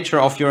on the nature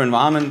of your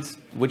environment,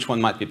 which one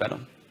might be better.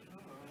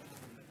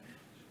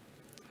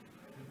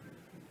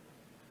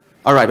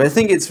 All right, but I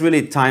think it's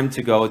really time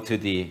to go to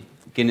the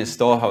Guinness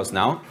storehouse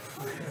now.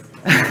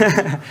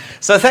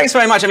 So thanks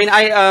very much. I mean,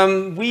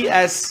 I'm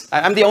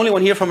the only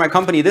one here from my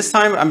company this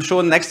time. I'm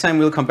sure next time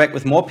we'll come back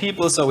with more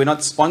people, so we're not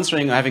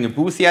sponsoring or having a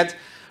booth yet.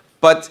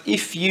 But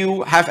if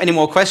you have any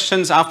more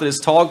questions after this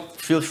talk,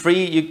 feel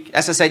free.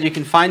 As I said, you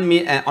can find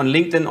me on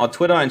LinkedIn or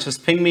Twitter and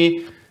just ping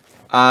me.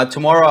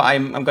 Tomorrow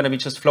I'm going to be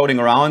just floating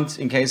around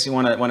in case you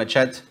want to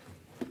chat.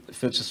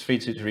 Feel just free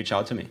to reach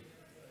out to me.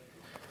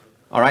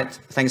 All right,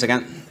 thanks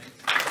again.